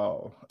the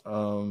how.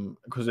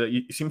 Because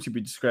you seem to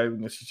be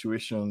describing a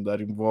situation that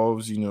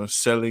involves,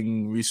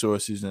 selling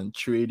resources and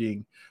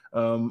trading.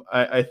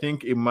 I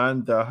think a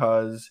man that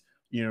has,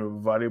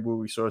 valuable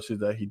resources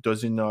that he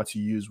doesn't know how to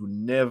use will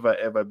never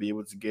ever be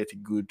able to get a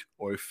good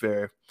or a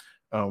fair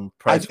I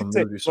price did from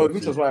say, those so which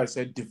resources. is why I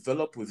said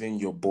develop within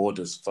your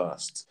borders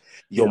first,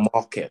 Yeah. your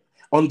market,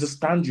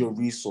 understand your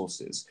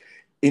resources.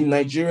 In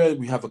Nigeria,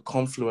 we have a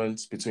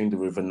confluence between the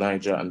River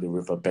Niger and the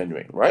River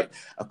Benue, right?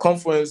 A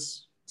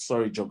confluence,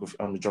 sorry, geography,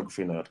 I'm a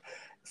geography nerd.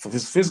 For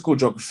this physical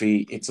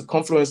geography, it's a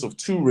confluence of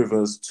two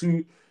rivers,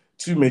 two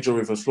major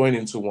rivers flowing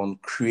into one,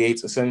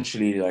 creates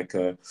essentially like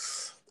a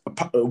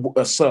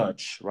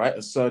surge, right?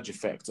 A surge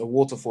effect, a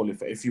waterfall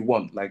effect, if you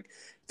want. Like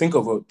think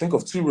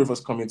of two rivers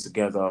coming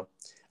together,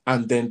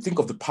 and then think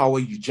of the power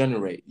you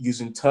generate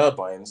using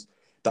turbines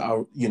that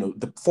are,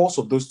 the force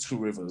of those two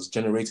rivers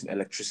generating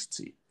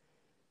electricity.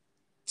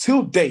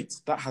 Till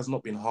date, that has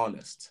not been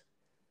harnessed.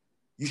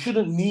 You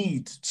shouldn't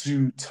need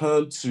to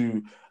turn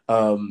to,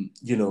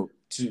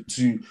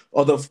 to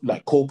other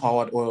like coal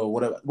powered oil or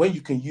whatever. When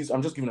you can use,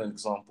 I'm just giving an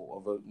example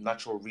of a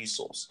natural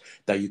resource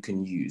that you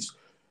can use.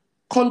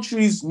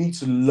 Countries need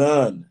to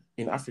learn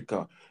in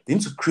Africa. They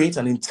need to create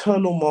an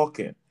internal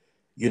market,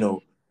 you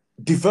know,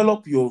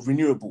 develop your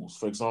renewables,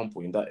 for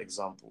example, in that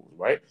example,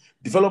 right?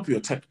 Develop your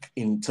tech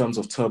in terms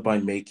of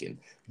turbine making.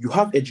 You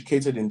have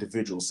educated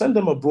individuals, send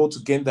them abroad to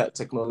gain that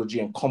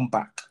technology and come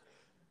back.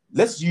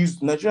 Let's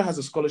use Nigeria has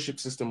a scholarship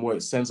system where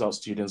it sends out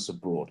students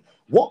abroad.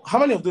 How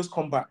many of those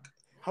come back?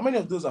 How many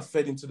of those are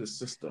fed into the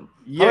system?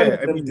 How many Yeah, of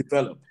I them mean,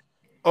 develop?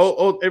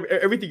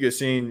 everything you're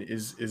saying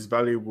is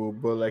valuable,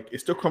 but like it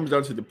still comes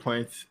down to the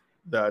point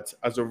that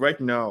as of right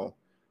now,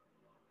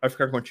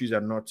 African countries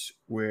are not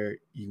where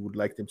you would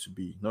like them to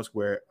be, not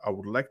where I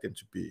would like them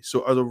to be.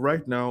 So as of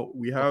right now,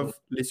 we Mhm. have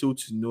little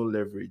to no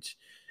leverage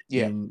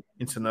Yeah. in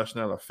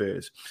international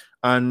affairs.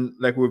 And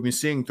like we've been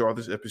saying throughout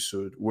this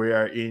episode, we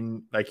are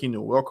in like,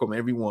 welcome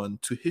everyone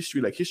to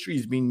history. Like history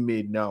is being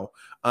made now.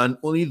 And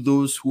only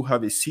those who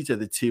have a seat at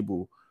the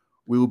table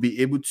will be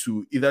able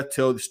to either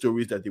tell the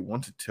stories that they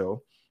want to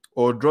tell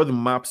or draw the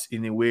maps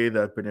in a way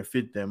that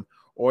benefit them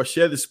or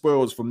share the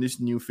spoils from this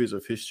new phase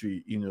of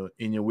history,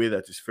 in a way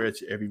that is fair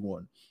to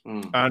everyone.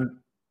 Mm.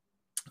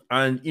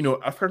 And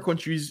African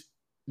countries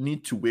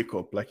need to wake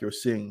up, like you're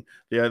saying.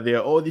 There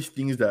are all these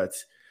things that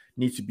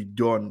need to be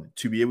done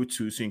to be able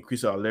to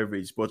increase our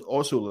leverage, but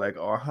also like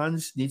our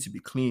hands need to be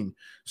clean.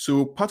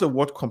 So part of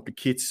what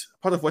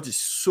is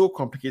so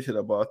complicated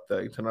about the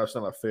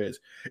international affairs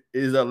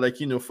is that, like,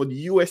 for the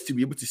US to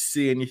be able to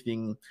say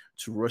anything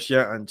to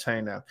Russia and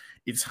China,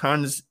 its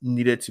hands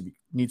need to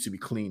be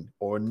clean,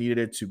 or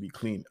needed to be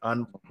clean.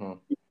 And Mhm.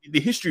 the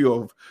history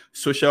of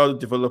social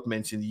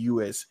developments in the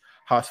US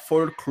has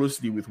followed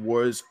closely with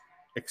wars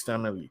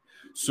externally.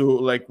 So,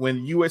 like, when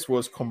the US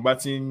was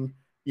combating,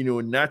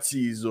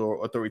 Nazis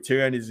or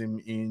authoritarianism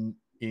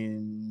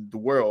in the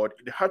world,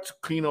 it had to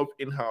clean up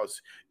in-house.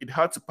 It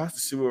had to pass the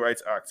Civil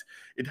Rights Act.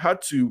 It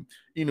had to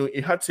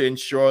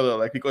ensure that,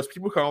 like, because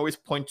people can always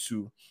point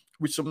to,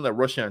 which something that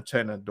Russia and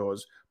China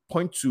does,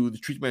 point to the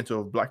treatment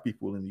of black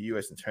people in the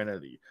US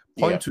internally,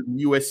 point Yeah. to the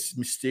US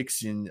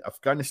mistakes in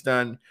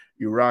Afghanistan,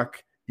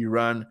 Iraq,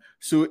 Iran.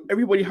 So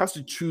everybody has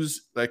to choose,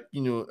 like,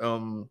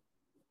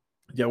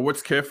 their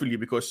words carefully,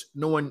 because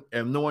no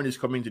one is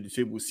coming to the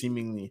table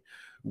seemingly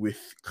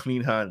with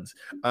clean hands.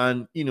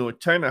 And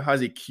China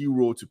has a key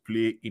role to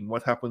play in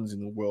what happens in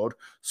the world.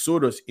 So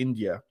does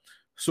India.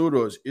 So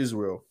does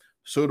Israel.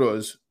 So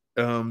does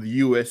the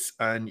US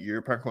and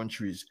European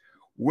countries.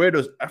 Where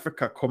does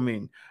Africa come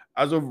in?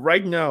 As of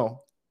right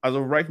now,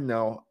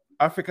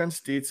 African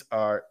states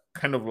are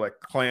kind of like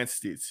client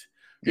states.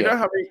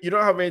 Yeah. You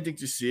don't have anything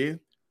to say,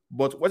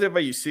 but whatever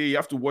you say, you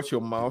have to watch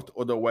your mouth.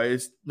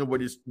 Otherwise,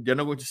 they're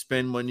not going to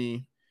spend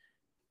money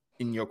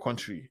in your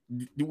country,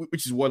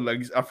 which is what, like,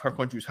 these African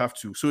countries have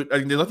to. So,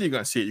 like, there's nothing you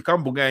can say. You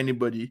can't bugger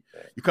anybody.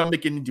 You can't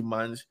make any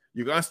demands.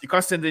 You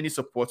can't send any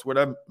support,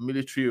 whether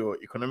military or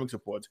economic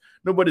support.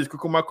 Nobody's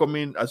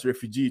coming as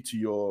refugee to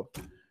your.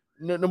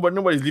 No,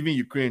 nobody's leaving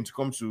Ukraine to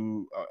come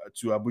to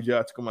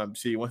Abuja to come and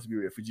say he wants to be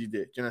a refugee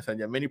there. Do you understand?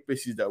 There are many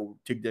places that will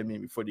take them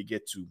in before they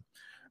get to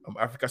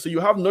Africa. So you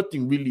have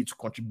nothing really to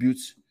contribute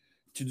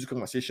to this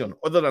conversation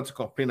other than to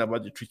complain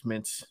about the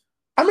treatment.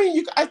 I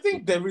mean, I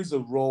think there is a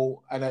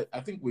role, and I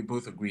think we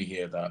both agree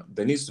here that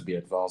there needs to be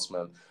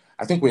advancement.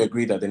 I think we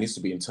agree that there needs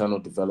to be internal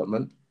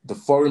development. The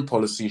foreign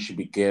policy should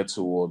be geared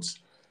towards,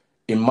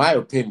 in my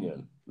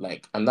opinion,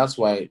 like, and that's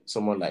why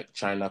someone like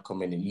China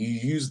coming in, you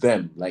use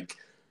them, like,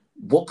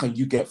 what can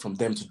you get from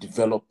them to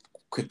develop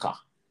quicker?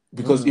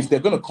 Because if they're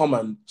going to come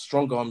and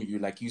strong arm you,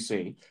 like you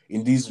say,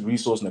 in these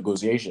resource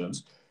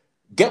negotiations,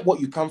 get what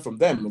you can from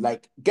them.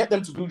 Like, get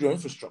them to build your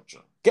infrastructure,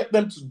 get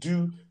them to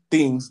do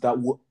things that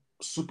will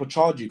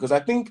supercharge you. Because I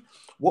think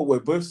what we're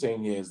both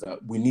saying here is that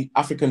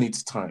Africa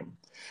needs time.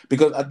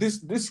 Because at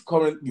this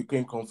current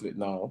Ukraine conflict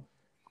now,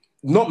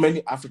 not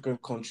many African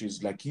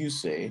countries, like you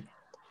say,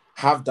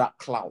 have that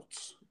clout.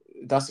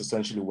 That's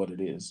essentially what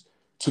it is.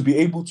 To be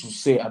able to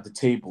say at the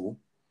table,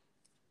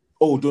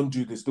 oh, don't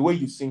do this, the way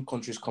you've seen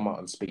countries come out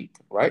and speak,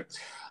 right?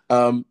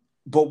 But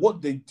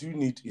what they do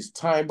need is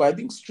time. But I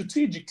think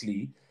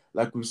strategically,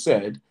 like we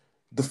said,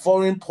 the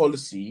foreign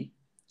policy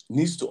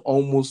needs to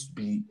almost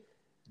be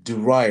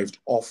derived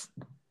off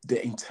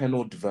the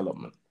internal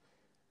development.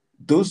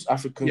 Those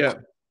African Yeah.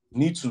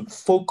 need to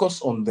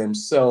focus on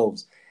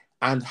themselves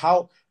and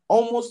how,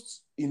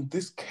 almost in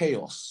this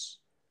chaos,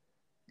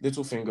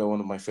 Littlefinger, one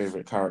of my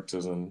favorite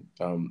characters in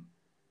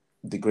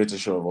the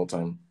greatest show of all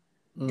time,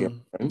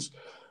 Game of Thrones,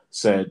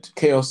 said,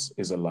 chaos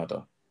is a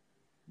ladder,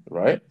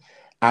 right?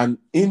 And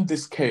in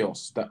this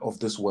chaos of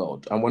this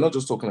world, and we're not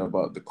just talking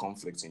about the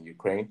conflicts in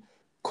Ukraine,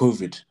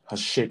 COVID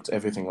has shaped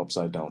everything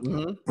upside down.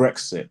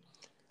 Brexit,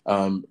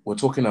 we're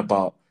talking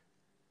about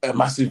a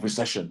massive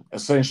recession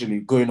essentially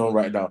going on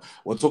right now.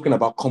 We're talking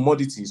about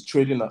commodities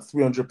trading at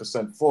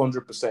 300%,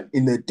 400%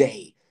 in a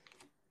day.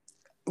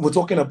 We're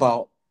talking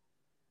about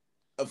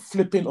a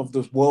flipping of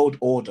the world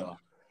order.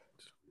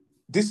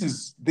 This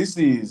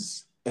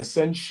is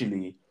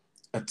essentially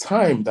a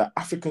time that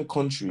African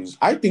countries,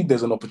 I think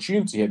there's an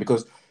opportunity here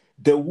because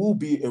there will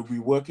be a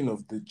reworking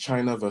of the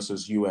China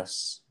versus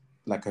US,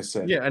 like I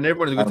said. Yeah, and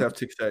everyone is going to have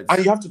take And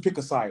sides. you have to pick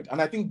a side.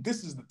 And I think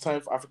this is the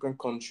time for African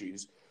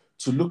countries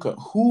to look at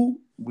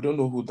we don't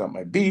know who that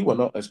might be. We're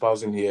not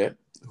espousing here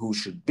who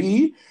should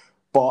be,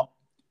 but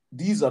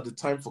these are the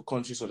time for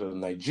countries such as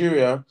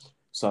Nigeria,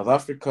 South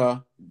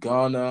Africa,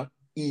 Ghana,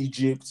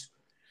 Egypt,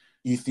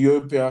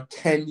 Ethiopia,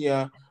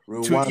 Kenya,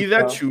 To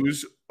either Rwanda.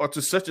 choose or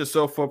to set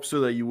yourself up so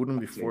that you wouldn't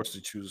be forced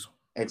to choose.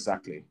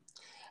 Exactly.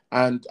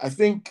 And I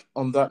think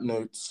on that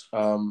note,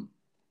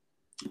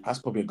 that's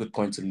probably a good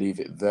point to leave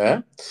it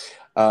there.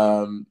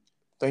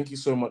 Thank you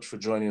so much for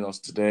joining us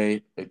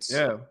today. It's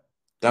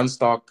Dan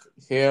Stark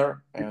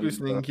here. Keep And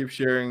listening, keep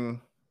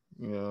sharing,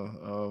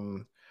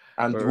 and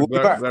we're we'll be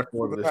glad, back. glad for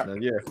all We'll the be back.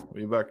 listeners. Yeah,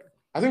 we'll be back.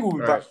 I think we'll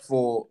be All back right.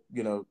 for,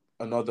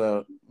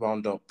 another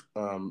roundup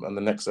on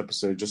the next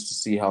episode just to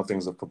see how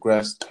things have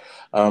progressed.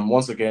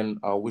 Once again,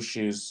 our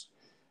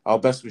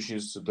best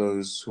wishes to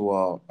those who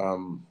are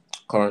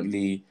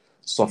currently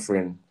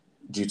suffering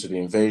due to the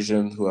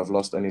invasion, who have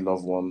lost any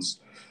loved ones.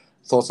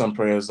 Thoughts and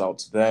prayers out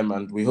to them,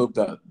 and we hope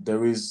that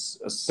there is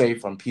a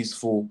safe and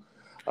peaceful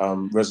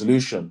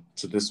resolution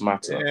to this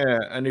matter. Yeah,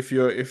 and if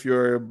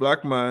you're a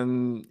black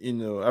man,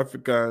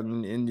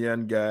 African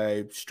Indian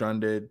guy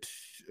stranded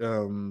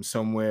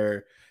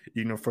somewhere,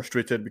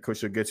 frustrated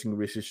because you're getting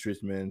racist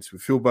treatment, we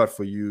feel bad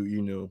for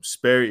you.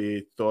 Spare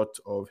a thought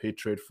of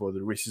hatred for the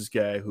racist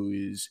guy who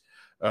is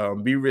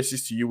be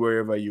racist to you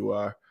wherever you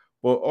are,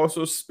 but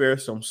also spare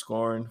some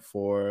scorn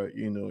for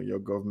your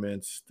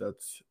government that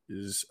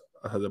is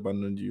has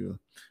abandoned you,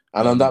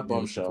 And on that for the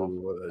bombshell,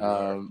 world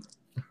that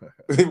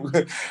you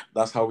are.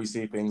 that's how we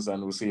see things,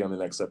 and we'll see you on the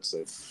next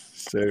episode.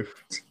 Safe.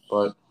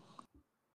 Bye.